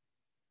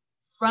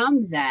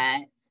from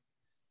that.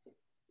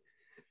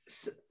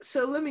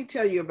 So let me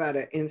tell you about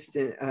an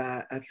instant,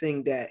 a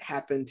thing that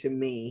happened to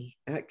me,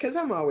 because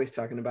I'm always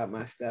talking about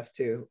my stuff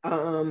too.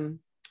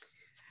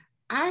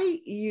 I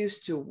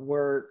used to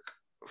work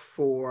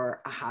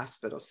for a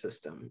hospital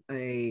system,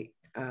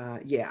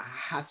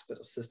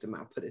 hospital system,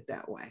 I'll put it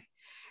that way.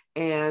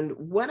 And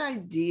what I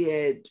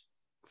did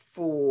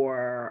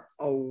for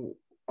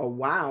a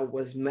while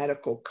was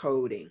medical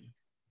coding.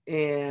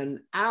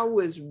 And I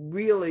was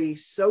really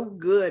so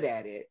good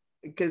at it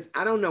because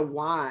I don't know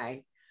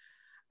why.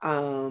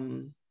 But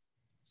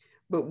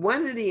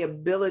one of the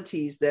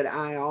abilities that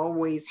I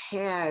always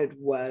had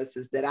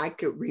is that I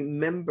could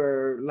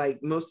remember,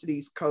 like, most of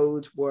these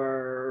codes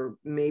were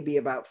maybe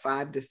about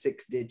 5 to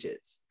 6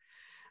 digits.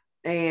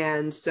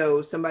 And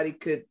so somebody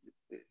could,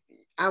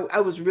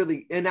 I was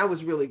really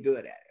good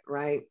at it,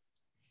 right?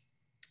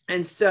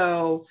 And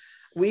so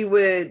we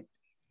would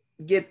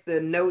get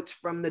the notes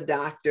from the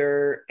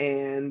doctor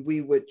and we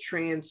would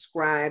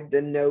transcribe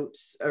the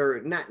notes,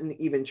 or not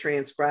even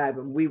transcribe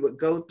them. We would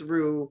go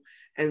through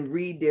and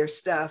read their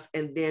stuff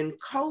and then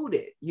code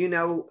it,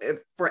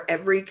 for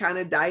every kind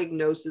of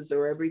diagnosis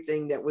or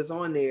everything that was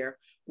on there,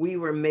 we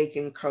were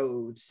making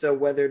codes. So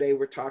whether they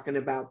were talking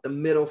about the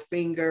middle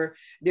finger,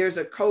 there's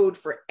a code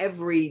for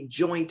every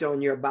joint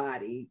on your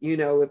body.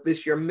 If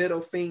it's your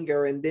middle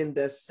finger and then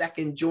the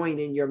second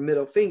joint in your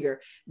middle finger,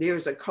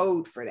 there's a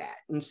code for that.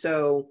 And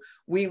so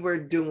we were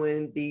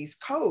doing these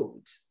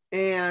codes,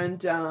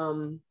 and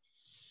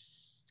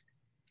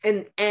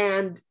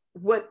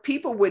what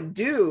people would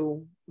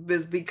do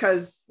was,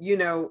 because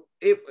it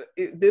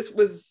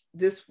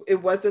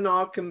wasn't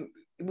all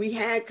we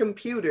had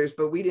computers,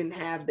 but we didn't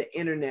have the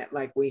internet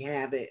like we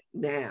have it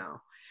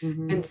now.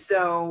 Mm-hmm. And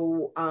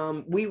so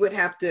we would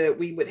have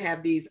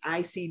these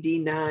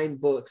ICD-9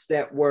 books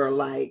that were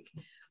like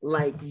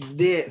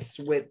this,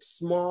 with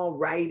small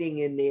writing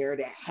in there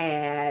that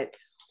had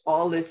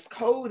all this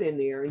code in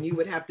there, and you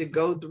would have to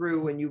go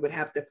through and you would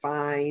have to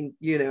find,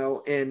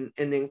 and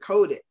then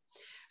code it.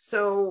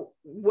 So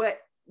what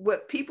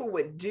people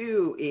would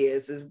do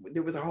is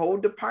there was a whole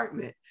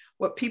department.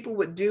 What people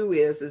would do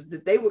is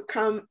that they would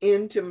come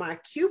into my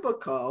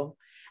cubicle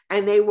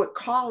and they would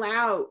call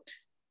out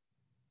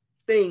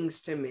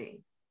things to me,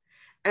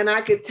 and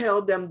I could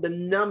tell them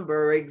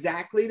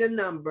exactly the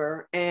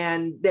number,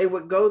 and they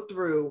would go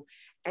through.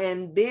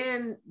 And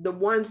then the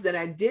ones that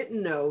I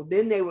didn't know,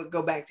 then they would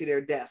go back to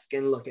their desk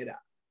and look it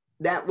up.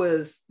 That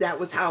was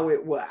how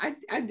it was.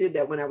 I did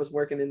that when I was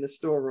working in the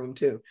storeroom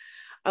too.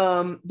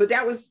 But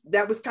that was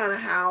kind of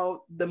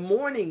how the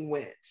morning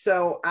went.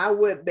 So I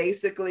would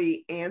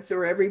basically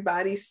answer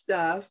everybody's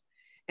stuff,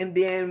 and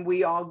then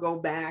we all go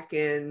back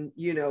and,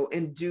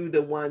 and do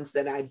the ones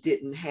that I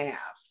didn't have.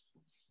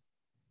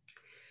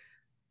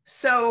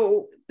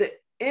 So the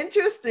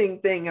interesting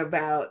thing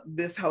about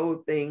this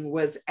whole thing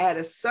was, at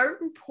a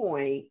certain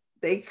point,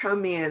 they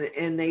come in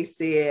and they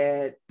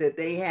said that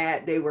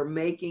they were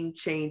making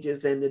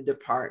changes in the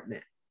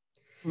department.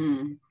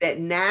 That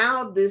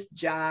now this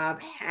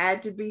job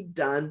had to be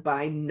done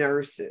by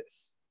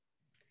nurses.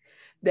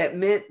 That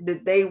meant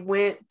that they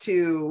went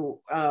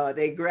to,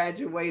 they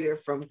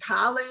graduated from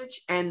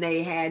college and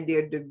they had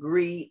their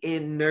degree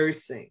in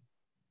nursing.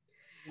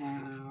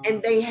 Wow.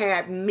 And they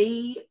had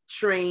me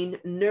train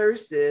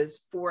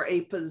nurses for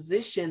a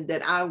position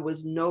that I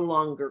was no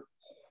longer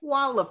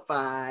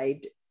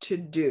qualified to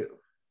do.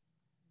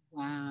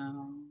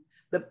 Wow.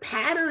 The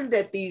pattern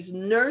that these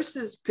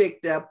nurses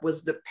picked up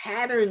was the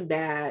pattern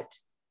that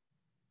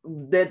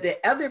the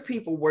other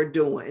people were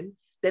doing,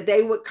 that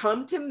they would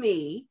come to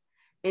me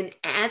and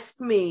ask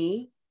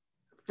me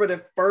for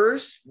the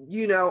first,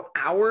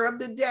 hour of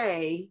the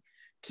day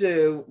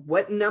to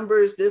what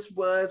numbers this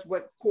was,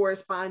 what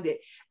corresponded.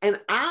 And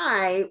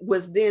I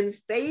was then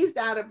phased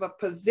out of a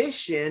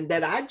position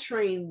that I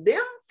trained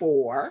them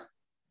for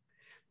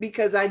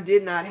because I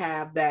did not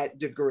have that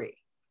degree.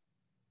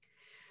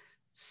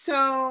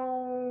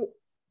 So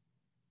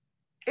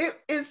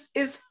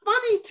it's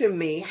funny to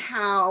me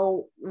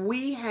how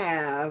we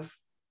have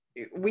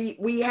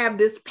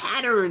this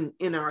pattern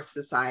in our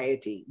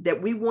society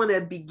that we want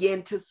to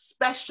begin to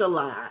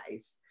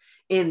specialize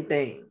in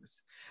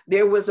things.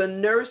 There was a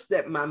nurse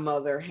that my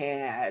mother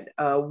had,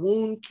 a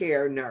wound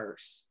care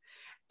nurse,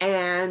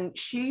 and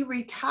she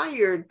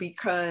retired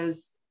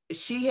because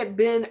she had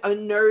been a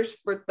nurse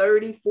for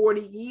 30,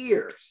 40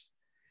 years.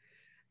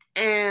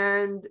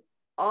 And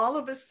all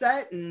of a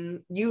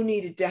sudden, you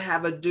needed to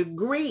have a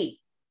degree.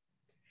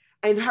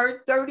 And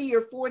her 30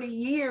 or 40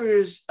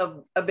 years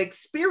of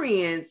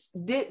experience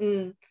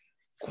didn't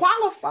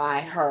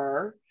qualify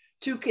her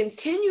to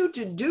continue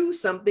to do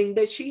something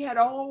that she had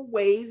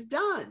always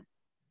done.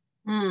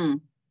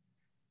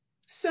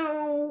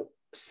 So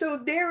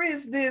there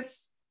is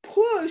this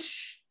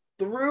push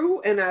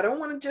through, and I don't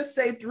want to just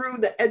say through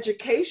the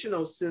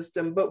educational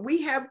system, but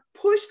we have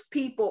pushed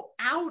people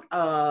out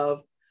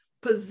of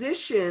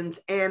positions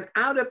and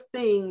out of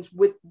things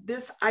with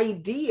this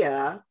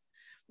idea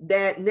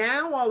that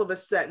now all of a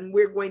sudden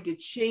we're going to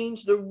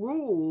change the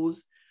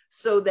rules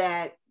so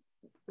that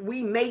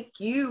we make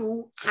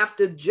you have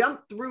to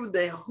jump through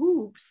the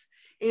hoops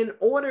in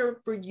order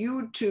for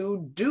you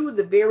to do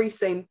the very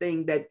same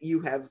thing that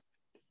you have,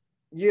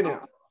 you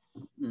know.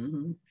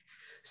 Mm-hmm.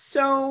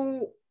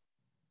 So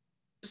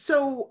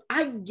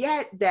I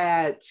get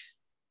that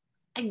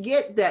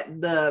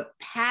the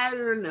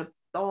pattern of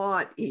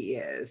thought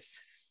is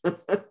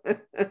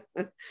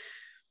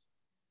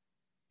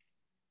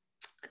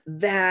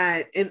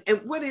that,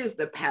 and what is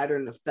the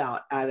pattern of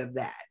thought out of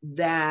that?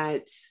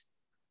 That,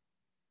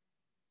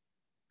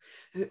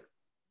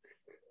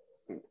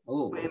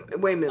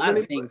 wait a minute. A lot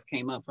of things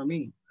came up for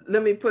me.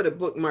 Let me put a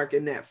bookmark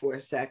in that for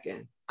a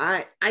second.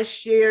 I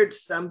shared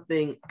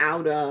something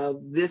out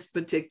of this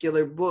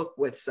particular book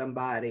with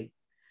somebody.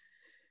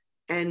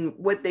 And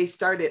what they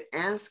started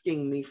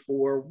asking me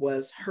for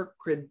was her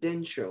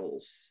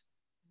credentials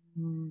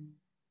on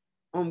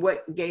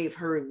what gave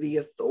her the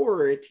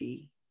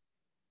authority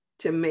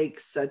to make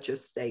such a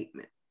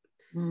statement.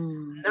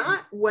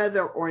 Not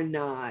whether or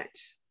not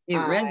it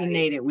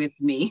resonated with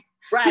me.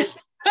 Right.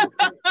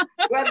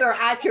 Whether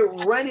I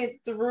could run it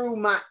through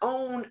my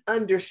own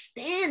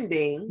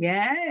understanding.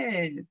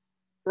 Yes.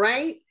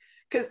 Right?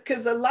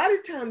 Because a lot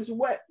of times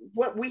what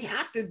we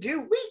have to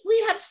do,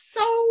 we have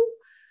so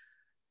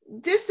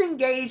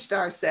disengaged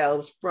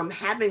ourselves from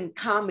having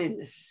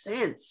common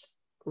sense,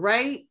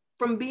 right?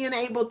 From being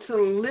able to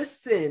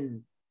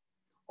listen.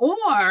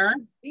 Or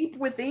deep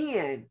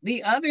within.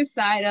 The other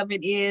side of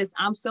it is,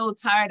 I'm so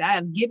tired. I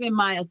have given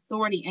my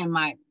authority and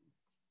my,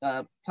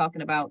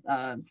 talking about,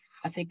 I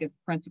think it's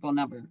principle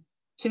number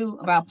 2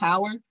 about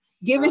power,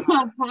 giving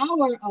my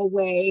power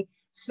away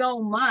so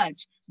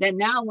much that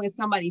now when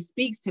somebody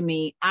speaks to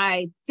me,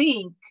 I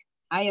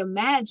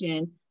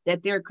imagine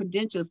that their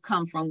credentials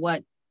come from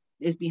what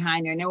is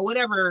behind there. Now,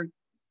 whatever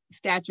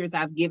statures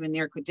I've given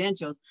their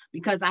credentials,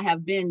 because I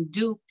have been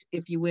duped,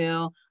 if you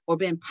will, or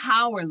been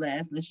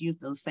powerless, let's use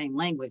the same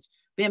language,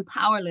 been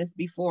powerless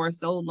before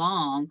so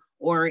long,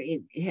 or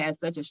it has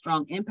such a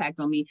strong impact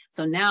on me.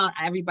 So now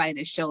everybody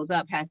that shows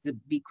up has to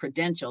be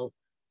credentialed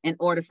in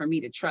order for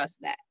me to trust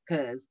that,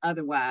 because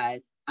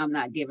otherwise I'm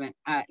not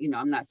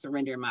I'm not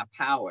surrendering my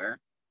power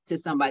to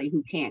somebody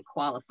who can't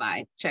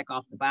qualify, check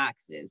off the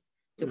boxes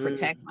to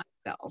protect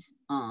myself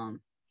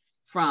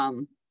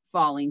from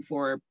falling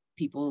for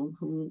people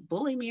who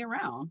bully me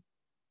around.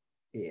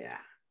 Yeah.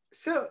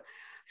 So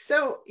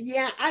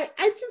yeah, I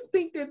just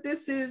think that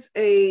this is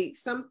a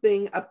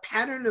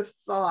pattern of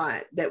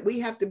thought that we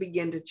have to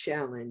begin to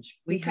challenge.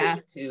 We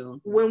have to.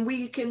 When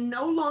we can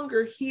no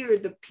longer hear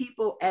the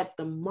people at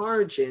the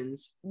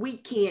margins, we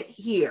can't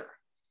hear.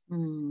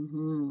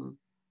 Mm-hmm.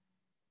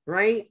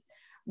 Right?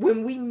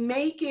 When we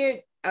make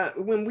it,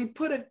 when we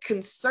put a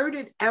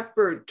concerted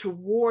effort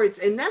towards,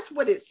 and that's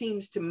what it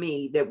seems to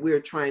me that we're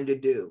trying to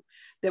do,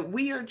 that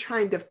we are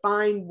trying to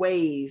find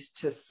ways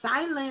to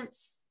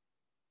silence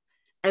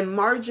and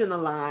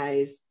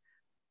marginalize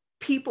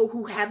people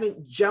who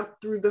haven't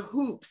jumped through the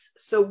hoops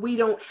so we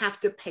don't have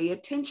to pay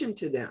attention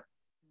to them.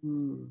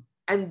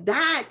 And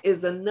that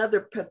is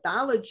another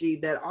pathology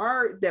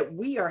that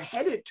we are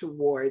headed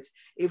towards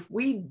if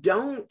we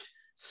don't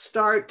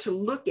start to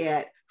look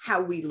at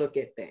how we look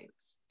at things.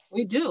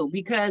 We do,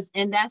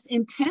 and that's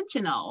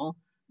intentional.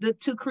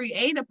 To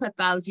create a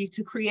pathology,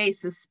 to create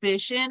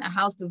suspicion, a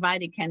house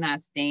divided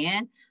cannot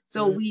stand.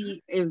 So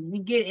we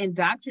get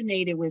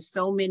indoctrinated with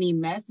so many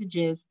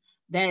messages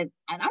that,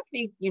 and I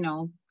think,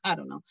 I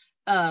don't know,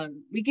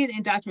 we get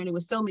indoctrinated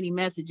with so many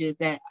messages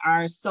that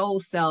our soul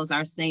cells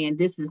are saying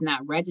this is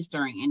not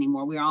registering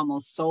anymore. We're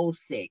almost soul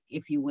sick,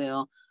 if you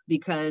will,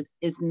 because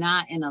it's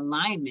not in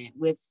alignment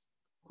with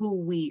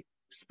who we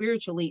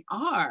spiritually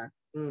are.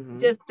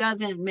 Just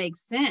doesn't make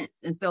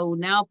sense. And so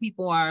now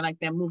people are like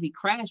that movie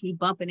Crash, we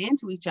bumping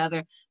into each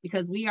other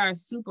because we are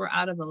super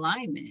out of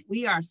alignment.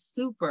 We are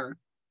super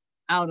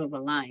out of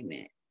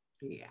alignment.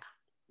 Yeah.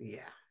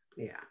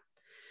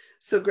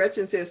 So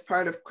Gretchen says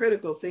part of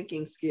critical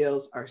thinking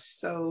skills are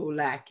so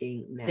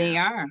lacking now. They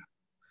are.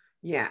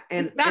 Yeah.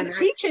 And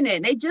teaching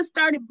it. They just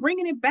started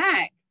bringing it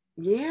back.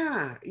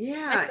 Yeah.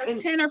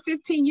 Like 10 or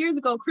 15 years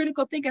ago,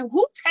 critical thinking.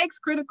 Who takes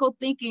critical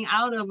thinking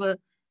out of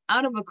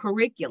a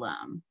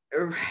curriculum?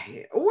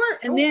 Right.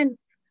 Then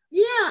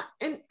yeah,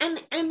 and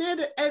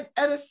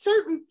at a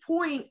certain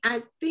point,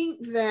 I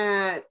think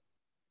that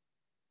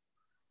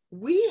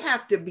we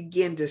have to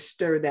begin to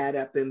stir that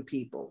up in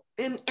people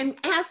and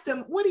ask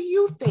them, what do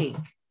you think?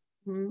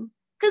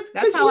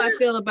 That's how I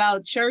feel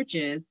about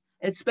churches,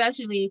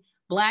 especially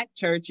Black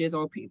churches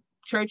or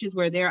churches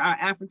where there are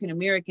African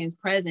Americans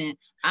present.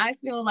 I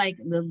feel like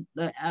the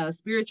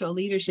spiritual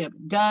leadership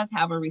does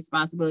have a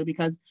responsibility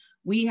because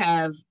we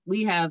have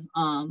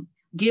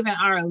given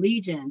our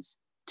allegiance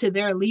to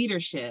their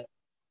leadership.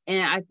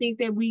 And I think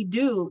that we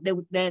do,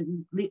 that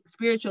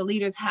spiritual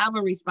leaders have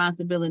a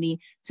responsibility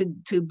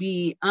to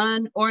be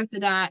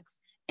unorthodox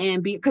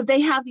and because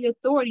they have the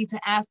authority to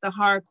ask the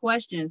hard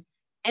questions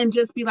and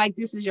just be like,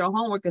 this is your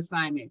homework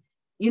assignment.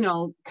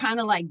 kind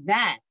of like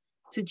that,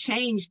 to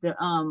change the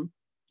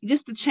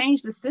just to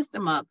change the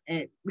system up,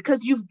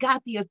 because you've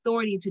got the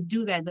authority to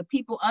do that.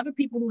 Other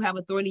people who have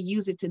authority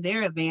use it to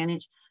their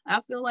advantage.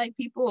 I feel like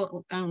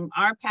people,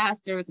 our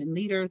pastors and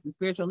leaders and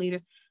spiritual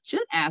leaders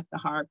should ask the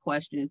hard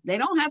questions. They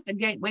don't have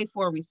to wait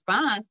for a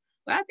response,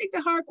 but I think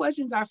the hard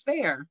questions are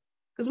fair,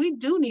 because we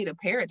do need a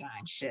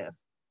paradigm shift.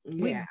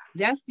 Yeah.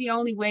 That's the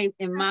only way,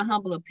 in my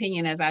humble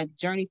opinion, as I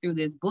journey through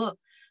this book,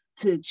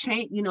 to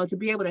change, to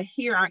be able to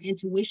hear our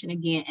intuition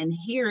again, and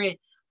hear it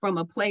from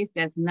a place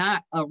that's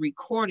not a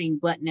recording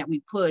button that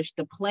we push,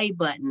 the play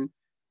button.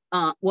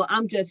 Well,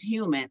 I'm just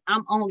human.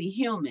 I'm only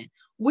human.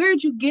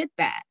 Where'd you get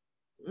that?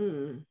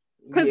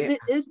 Because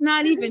it's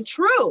not even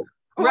true,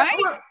 right?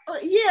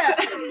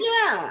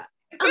 Yeah.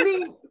 I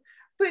mean,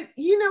 but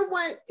you know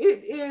what?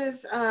 It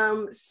is.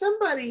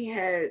 Somebody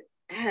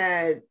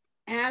had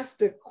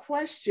asked a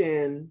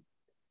question,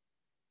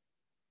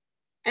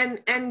 and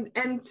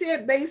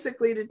said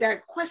basically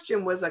that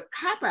question was a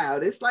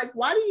cop-out. It's like,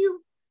 why do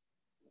you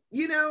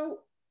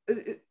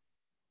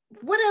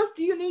what else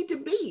do you need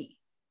to be,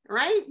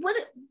 right? What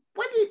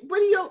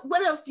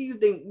else do you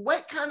think?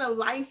 What kind of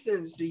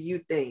license do you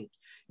think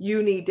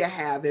you need to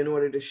have in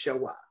order to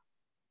show up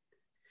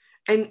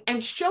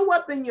and show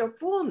up in your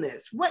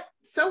fullness?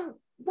 So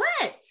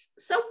what?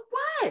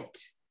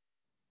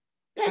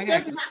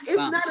 It's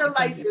not a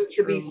license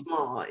to be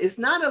small. It's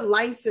not a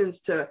license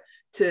to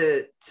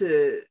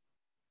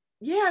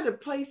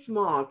play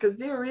small, because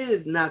there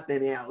is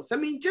nothing else. I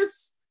mean,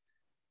 just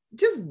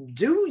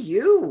do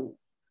you.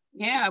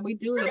 Yeah, we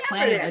do the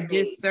planet a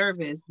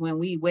disservice when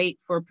we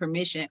wait for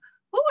permission.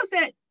 Who was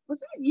that? Was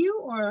that you,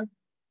 or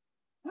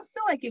I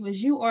feel like it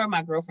was you or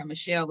my girlfriend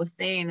Michelle was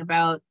saying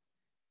about,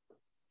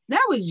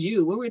 that was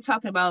you. We were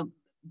talking about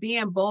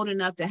being bold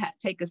enough to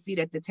take a seat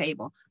at the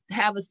table, to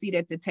have a seat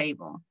at the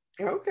table.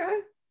 Okay.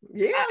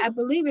 Yeah. I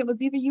believe it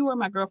was either you or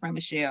my girlfriend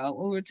Michelle.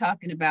 We were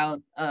talking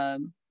about well,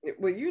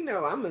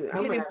 I'm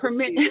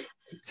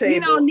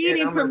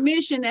needing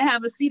permission to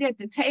have a seat at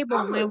the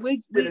table when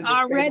we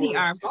already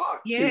are.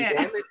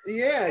 Yeah,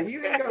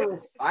 you ain't gonna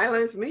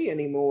silence me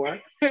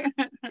anymore.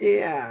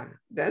 Yeah,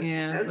 that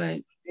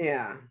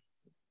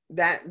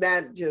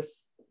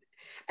just,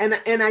 and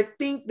I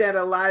think that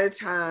a lot of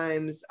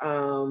times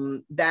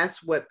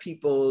that's what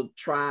people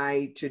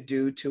try to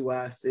do to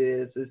us,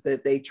 is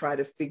that they try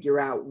to figure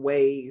out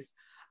ways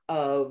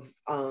of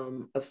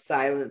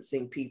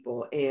silencing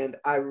people. And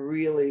I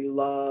really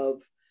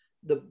love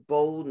the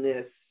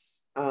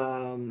boldness.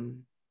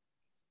 Some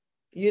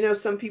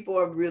people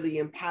are really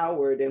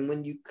empowered, and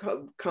when you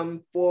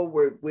come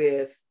forward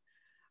with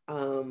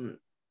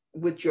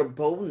your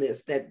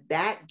boldness,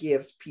 that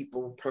gives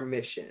people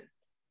permission.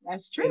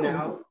 That's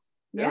true.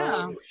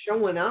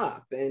 Showing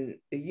up, and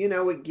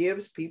it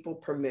gives people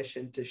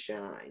permission to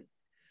shine.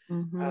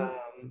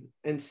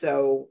 And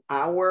so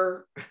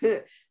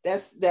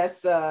that's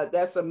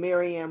a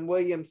Marianne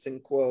Williamson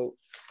quote.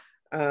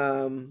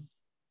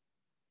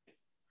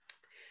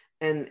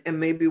 And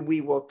maybe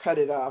we will cut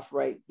it off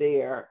right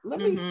there.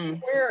 Let me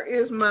see, where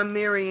is my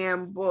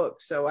Marianne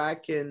book, so I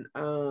can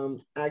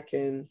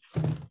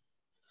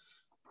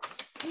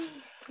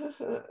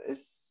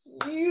it's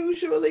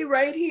usually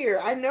right here.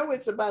 I know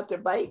it's about to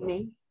bite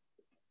me.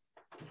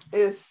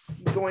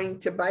 It's going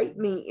to bite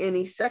me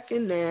any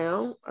second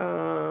now,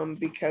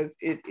 because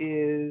it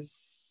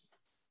is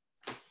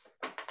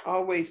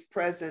always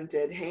present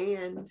at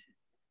hand.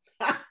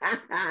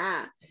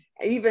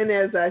 Even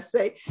as I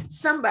say,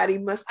 somebody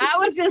must have. I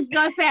was just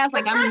gonna say, I was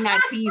like, I'm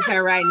not tease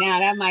her right now.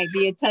 That might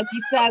be a touchy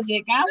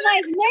subject. I'm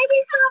like,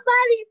 maybe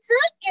somebody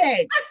took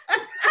it.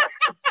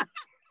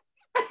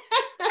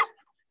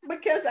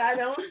 Because I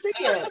don't see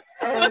it.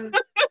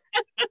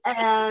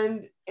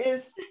 And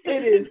it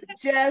is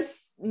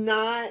just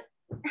not.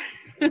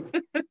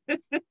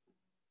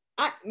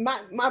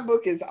 My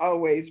book is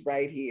always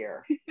right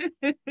here.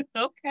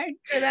 Okay.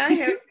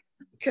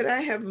 Could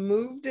I have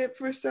moved it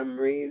for some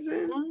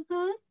reason?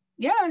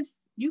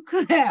 Yes, you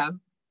could have.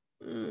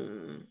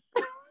 I'm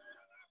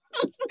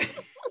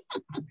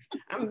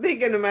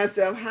thinking to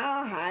myself,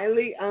 how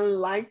highly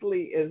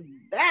unlikely is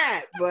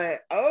that? But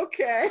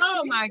okay.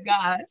 Oh my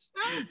gosh.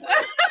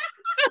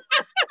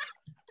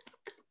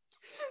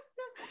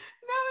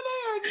 No,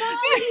 they are not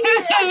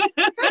here.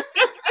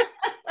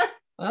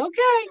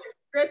 Okay.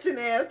 Gretchen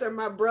asked, are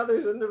my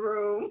brothers in the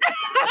room?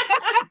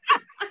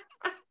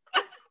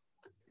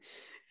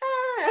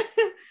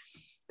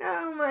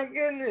 Oh my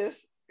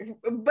goodness.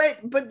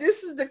 But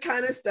this is the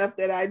kind of stuff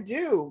that I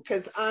do,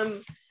 because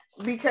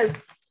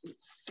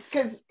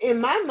in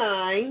my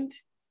mind.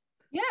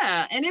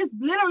 Yeah, and it's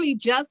literally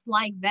just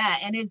like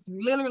that. And it's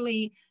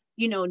literally,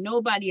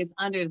 nobody is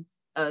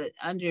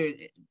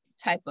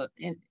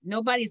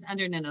nobody's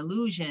under an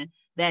illusion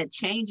that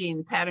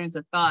changing patterns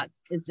of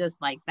thoughts is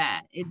just like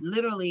that. It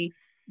literally,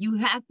 you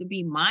have to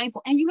be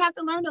mindful, and you have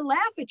to learn to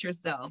laugh at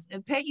yourself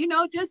and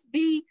just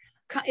be,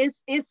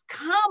 it's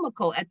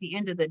comical at the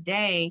end of the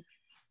day.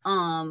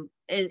 And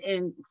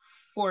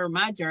for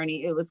my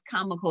journey, it was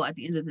comical at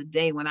the end of the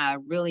day when I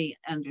really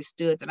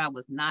understood that I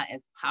was not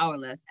as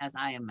powerless as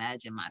I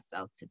imagined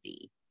myself to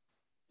be.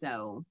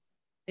 So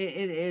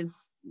it is,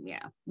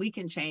 yeah, we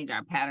can change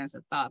our patterns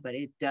of thought, but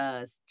it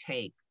does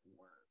take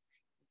work.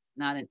 It's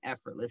not an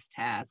effortless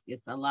task.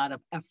 It's a lot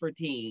of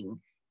efforting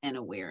and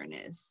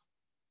awareness.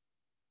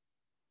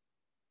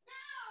 No.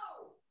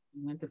 I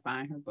went to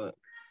find her book.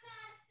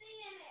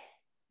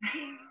 I'm not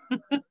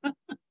seeing it. I'm not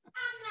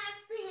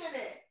seeing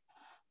it.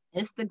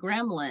 It's the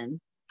Gremlins.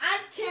 I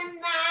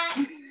cannot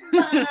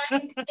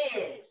find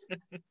it.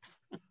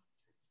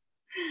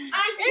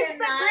 It's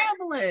the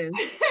Gremlins.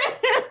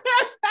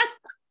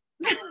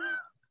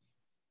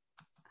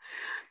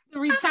 The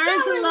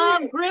Return to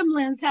Love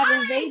Gremlins have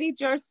invaded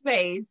your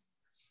space.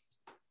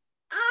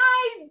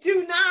 I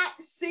do not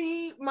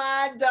see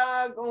my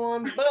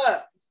doggone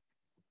book.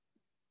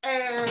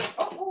 And,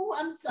 oh,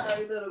 I'm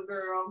sorry, little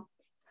girl.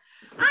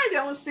 I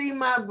don't see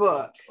my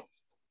book.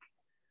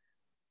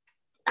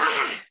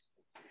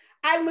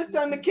 I looked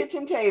on the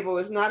kitchen table.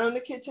 It's not on the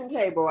kitchen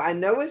table. I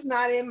know it's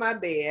not in my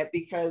bed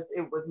because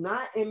it was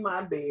not in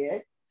my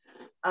bed.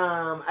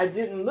 I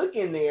didn't look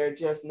in there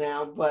just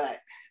now, but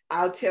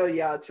I'll tell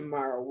y'all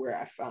tomorrow where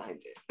I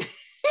find it.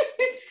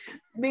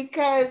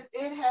 Because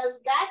it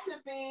has got to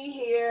be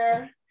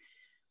here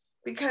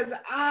because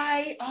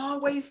I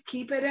always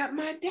keep it at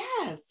my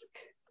desk.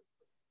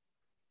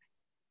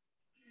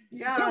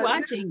 Yeah, we're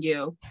watching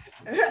you.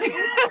 I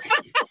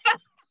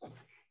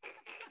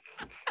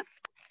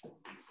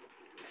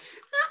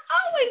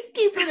always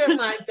keep it at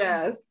my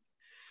desk.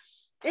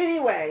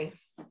 Anyway.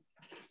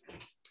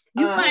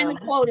 You find the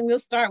quote and we'll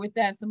start with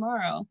that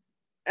tomorrow.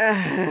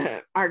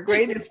 Our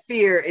greatest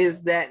fear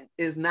is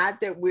not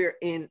that we're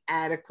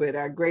inadequate.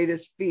 Our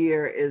greatest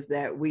fear is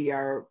that we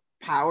are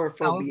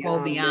powerful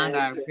beyond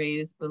our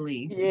greatest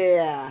belief.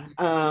 Yeah.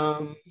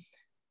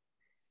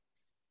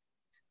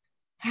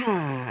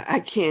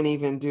 I can't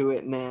even do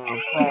it now.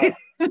 But,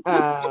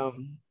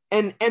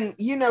 and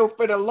you know,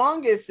 for the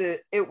longest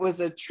it was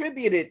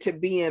attributed to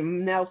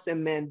being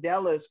Nelson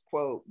Mandela's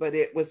quote, but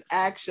it was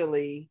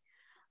actually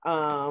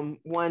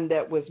one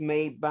that was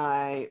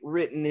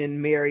written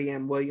in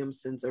Marianne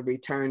Williamson's A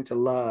Return to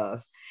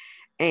Love.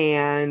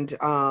 And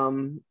I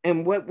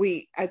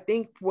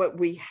think what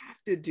we have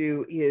to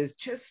do is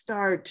just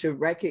start to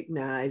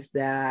recognize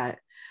that,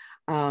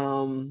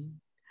 you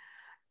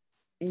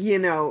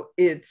know,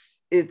 it's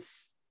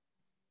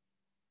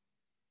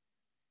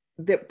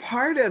that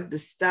part of the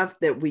stuff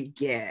that we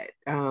get,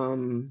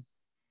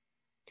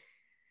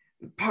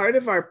 part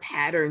of our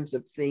patterns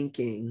of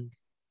thinking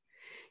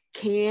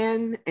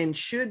can and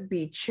should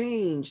be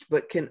changed,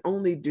 but can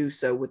only do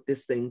so with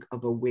this thing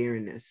of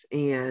awareness.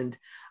 And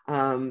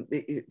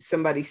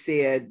somebody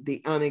said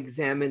the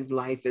unexamined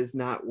life is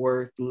not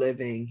worth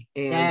living.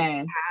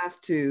 And we have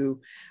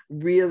to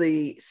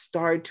really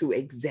start to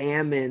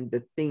examine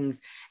the things,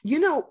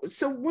 you know.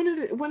 So one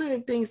of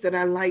the things that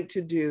I like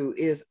to do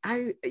is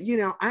I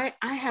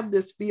have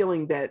this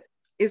feeling that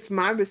it's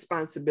my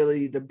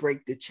responsibility to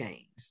break the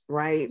chains,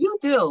 right? You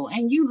do,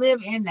 and you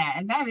live in that,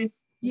 and that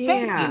is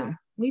thank you.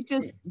 We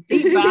just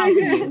deep bow to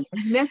you.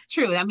 That's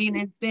true. I mean,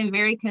 it's been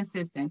very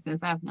consistent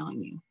since I've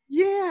known you.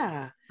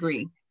 Yeah.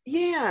 Agree.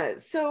 Yeah.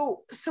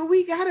 So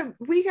we gotta,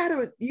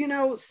 you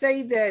know,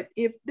 say that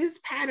if this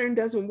pattern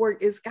doesn't work,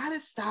 it's gotta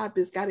stop.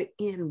 It's gotta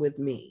end with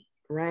me,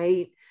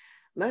 right?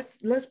 Let's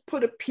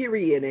put a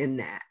period in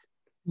that.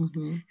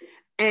 Mm-hmm.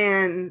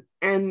 And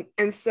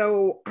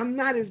so I'm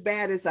not as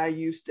bad as I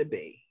used to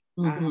be,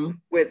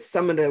 with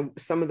some of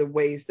the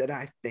ways that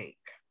I think.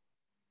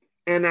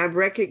 And I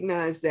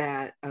recognize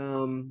that,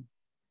 you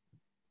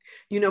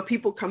know,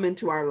 people come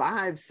into our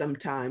lives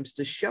sometimes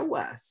to show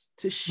us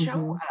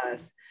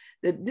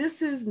that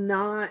this is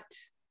not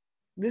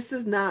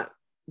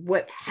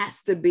what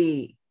has to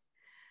be,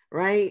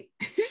 right?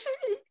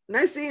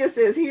 Nicia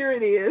says, here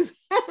it is.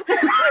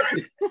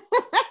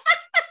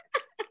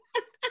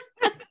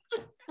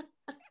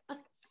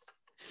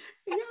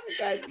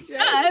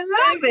 I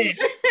love it.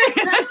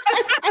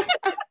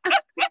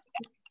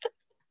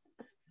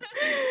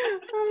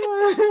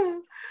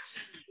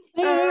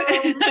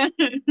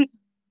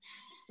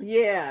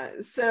 Yeah,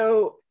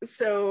 so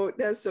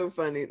that's so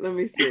funny. Let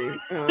me see.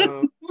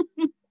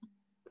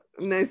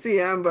 Now, see,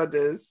 I'm about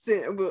to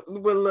send.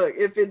 Well, look,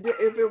 if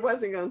it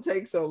wasn't going to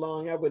take so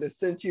long, I would have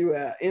sent you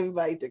an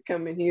invite to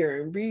come in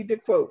here and read the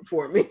quote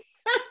for me.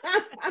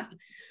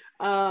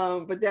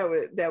 But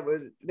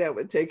that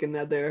would take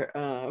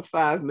another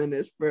 5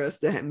 minutes for us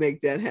to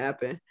make that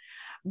happen.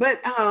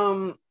 But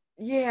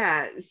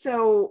yeah,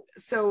 so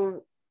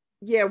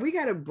yeah, we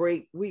got to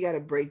break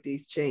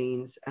these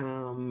chains,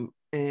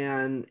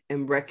 and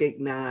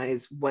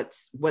recognize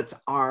what's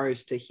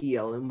ours to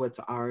heal and what's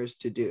ours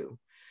to do.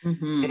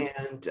 Mm-hmm.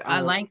 And I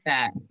like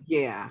that.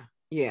 Yeah.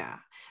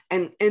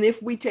 And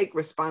if we take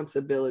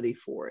responsibility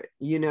for it,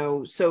 you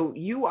know, so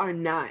you are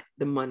not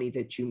the money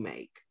that you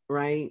make,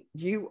 right?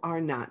 You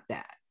are not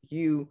that.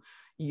 I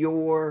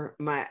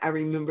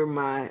remember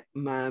my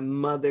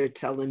mother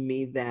telling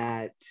me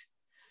that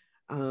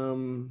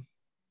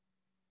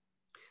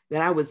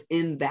that I was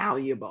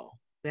invaluable,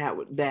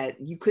 that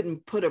you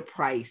couldn't put a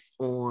price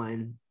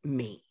on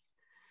me.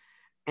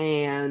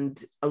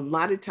 And a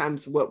lot of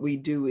times what we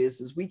do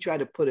is we try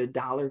to put a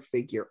dollar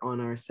figure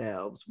on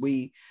ourselves.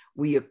 We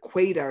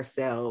equate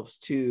ourselves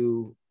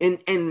to,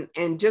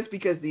 and just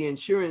because the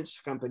insurance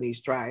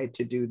companies try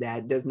to do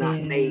that does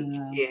not make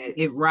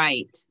it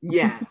right.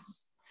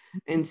 Yes.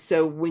 And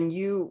so when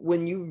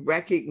you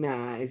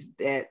recognize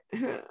that,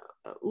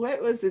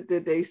 what was it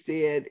that they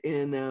said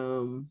in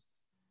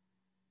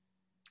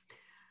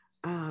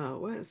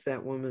what's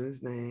that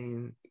woman's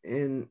name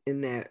in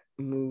that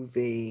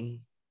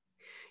movie?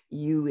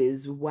 You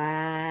is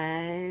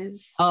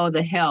wise. Oh,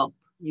 The Help.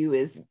 You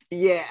is,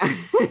 yeah.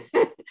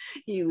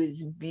 You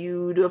is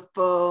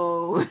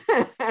beautiful.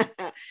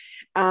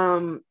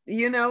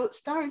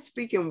 Start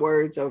speaking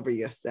words over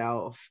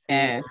yourself.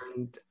 Yes.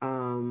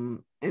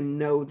 And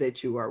know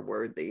that you are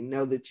worthy,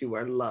 know that you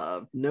are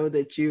loved, know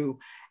that you,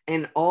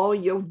 and all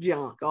your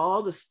junk,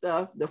 all the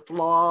stuff, the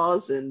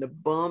flaws and the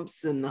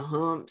bumps and the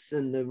humps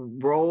and the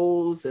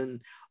rolls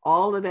and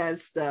all of that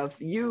stuff,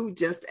 you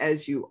just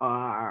as you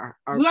are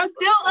you are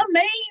still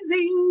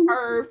amazing.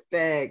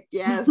 Perfect.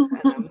 Yes,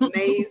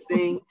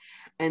 amazing.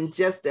 And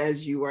just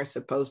as you are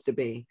supposed to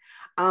be.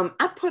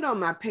 I put on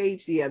my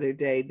page the other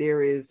day,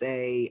 there is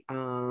a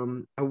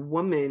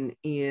woman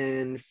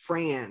in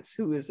France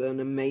who is an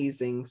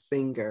amazing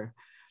singer.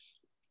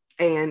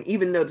 And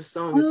even though the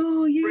song is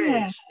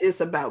French,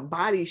 it's about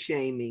body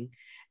shaming.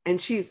 And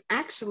she's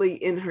actually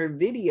in her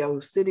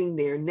video sitting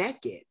there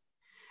naked.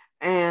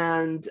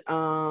 And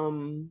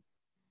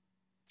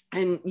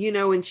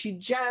and she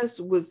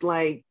just was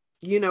like,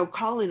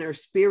 calling her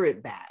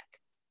spirit back.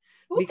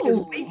 Because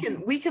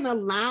we can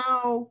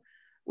allow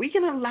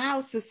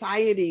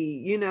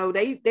society,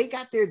 they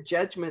got their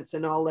judgments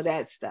and all of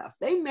that stuff.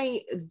 They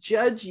may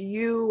judge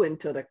you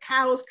until the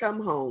cows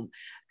come home,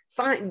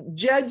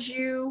 judge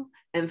you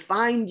and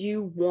find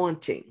you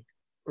wanting,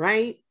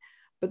 right?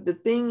 But the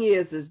thing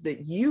is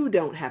that you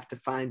don't have to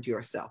find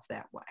yourself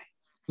that way.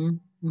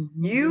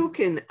 Mm-hmm.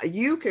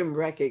 You can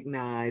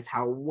recognize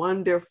how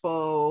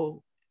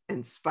wonderful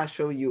and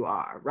special you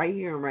are right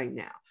here and right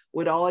now,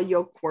 with all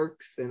your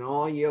quirks and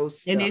all your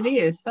stuff. And it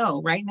is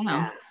so right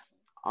now. Yes,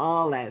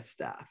 all that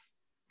stuff.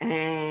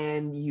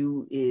 And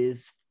you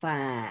is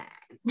fine.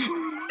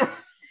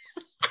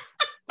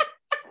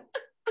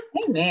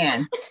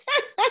 Amen.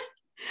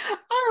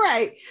 All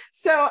right.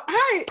 So,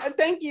 hi.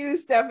 Thank you,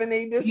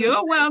 Stephanie.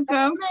 You're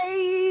welcome.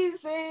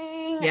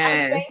 Amazing.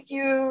 Yes.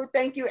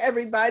 Thank you,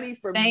 everybody,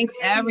 for Thanks,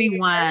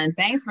 everyone. Here.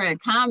 Thanks for the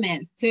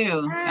comments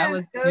too. Yes, that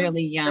was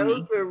really yummy.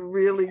 Those are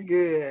really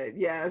good.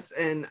 Yes.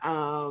 And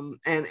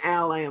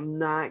Al, I am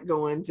not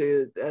going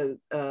to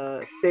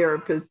a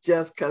therapist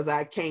just because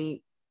I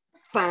can't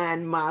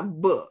find my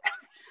book.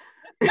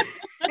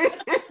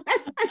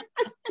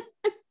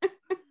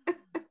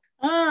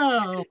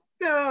 Oh.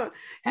 So,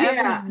 have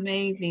an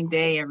amazing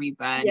day,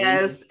 everybody.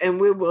 Yes,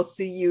 and we will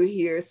see you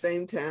here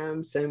same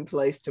time, same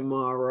place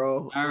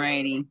tomorrow. All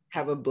righty.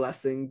 Have a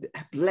blessed day.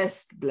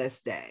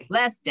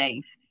 Blessed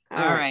day.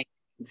 All right.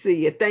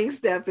 See you. Thanks,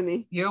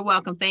 Stephanie. You're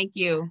welcome. Thank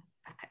you.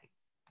 Okay.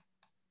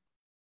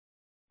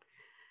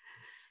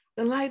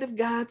 The light of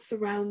God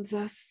surrounds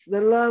us. The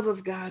love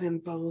of God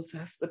enfolds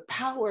us. The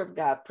power of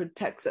God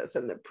protects us,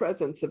 and the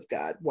presence of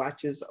God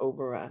watches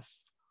over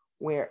us.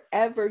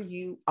 Wherever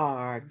you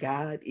are,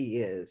 God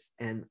is,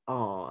 and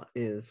all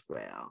is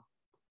well.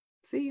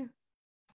 See you.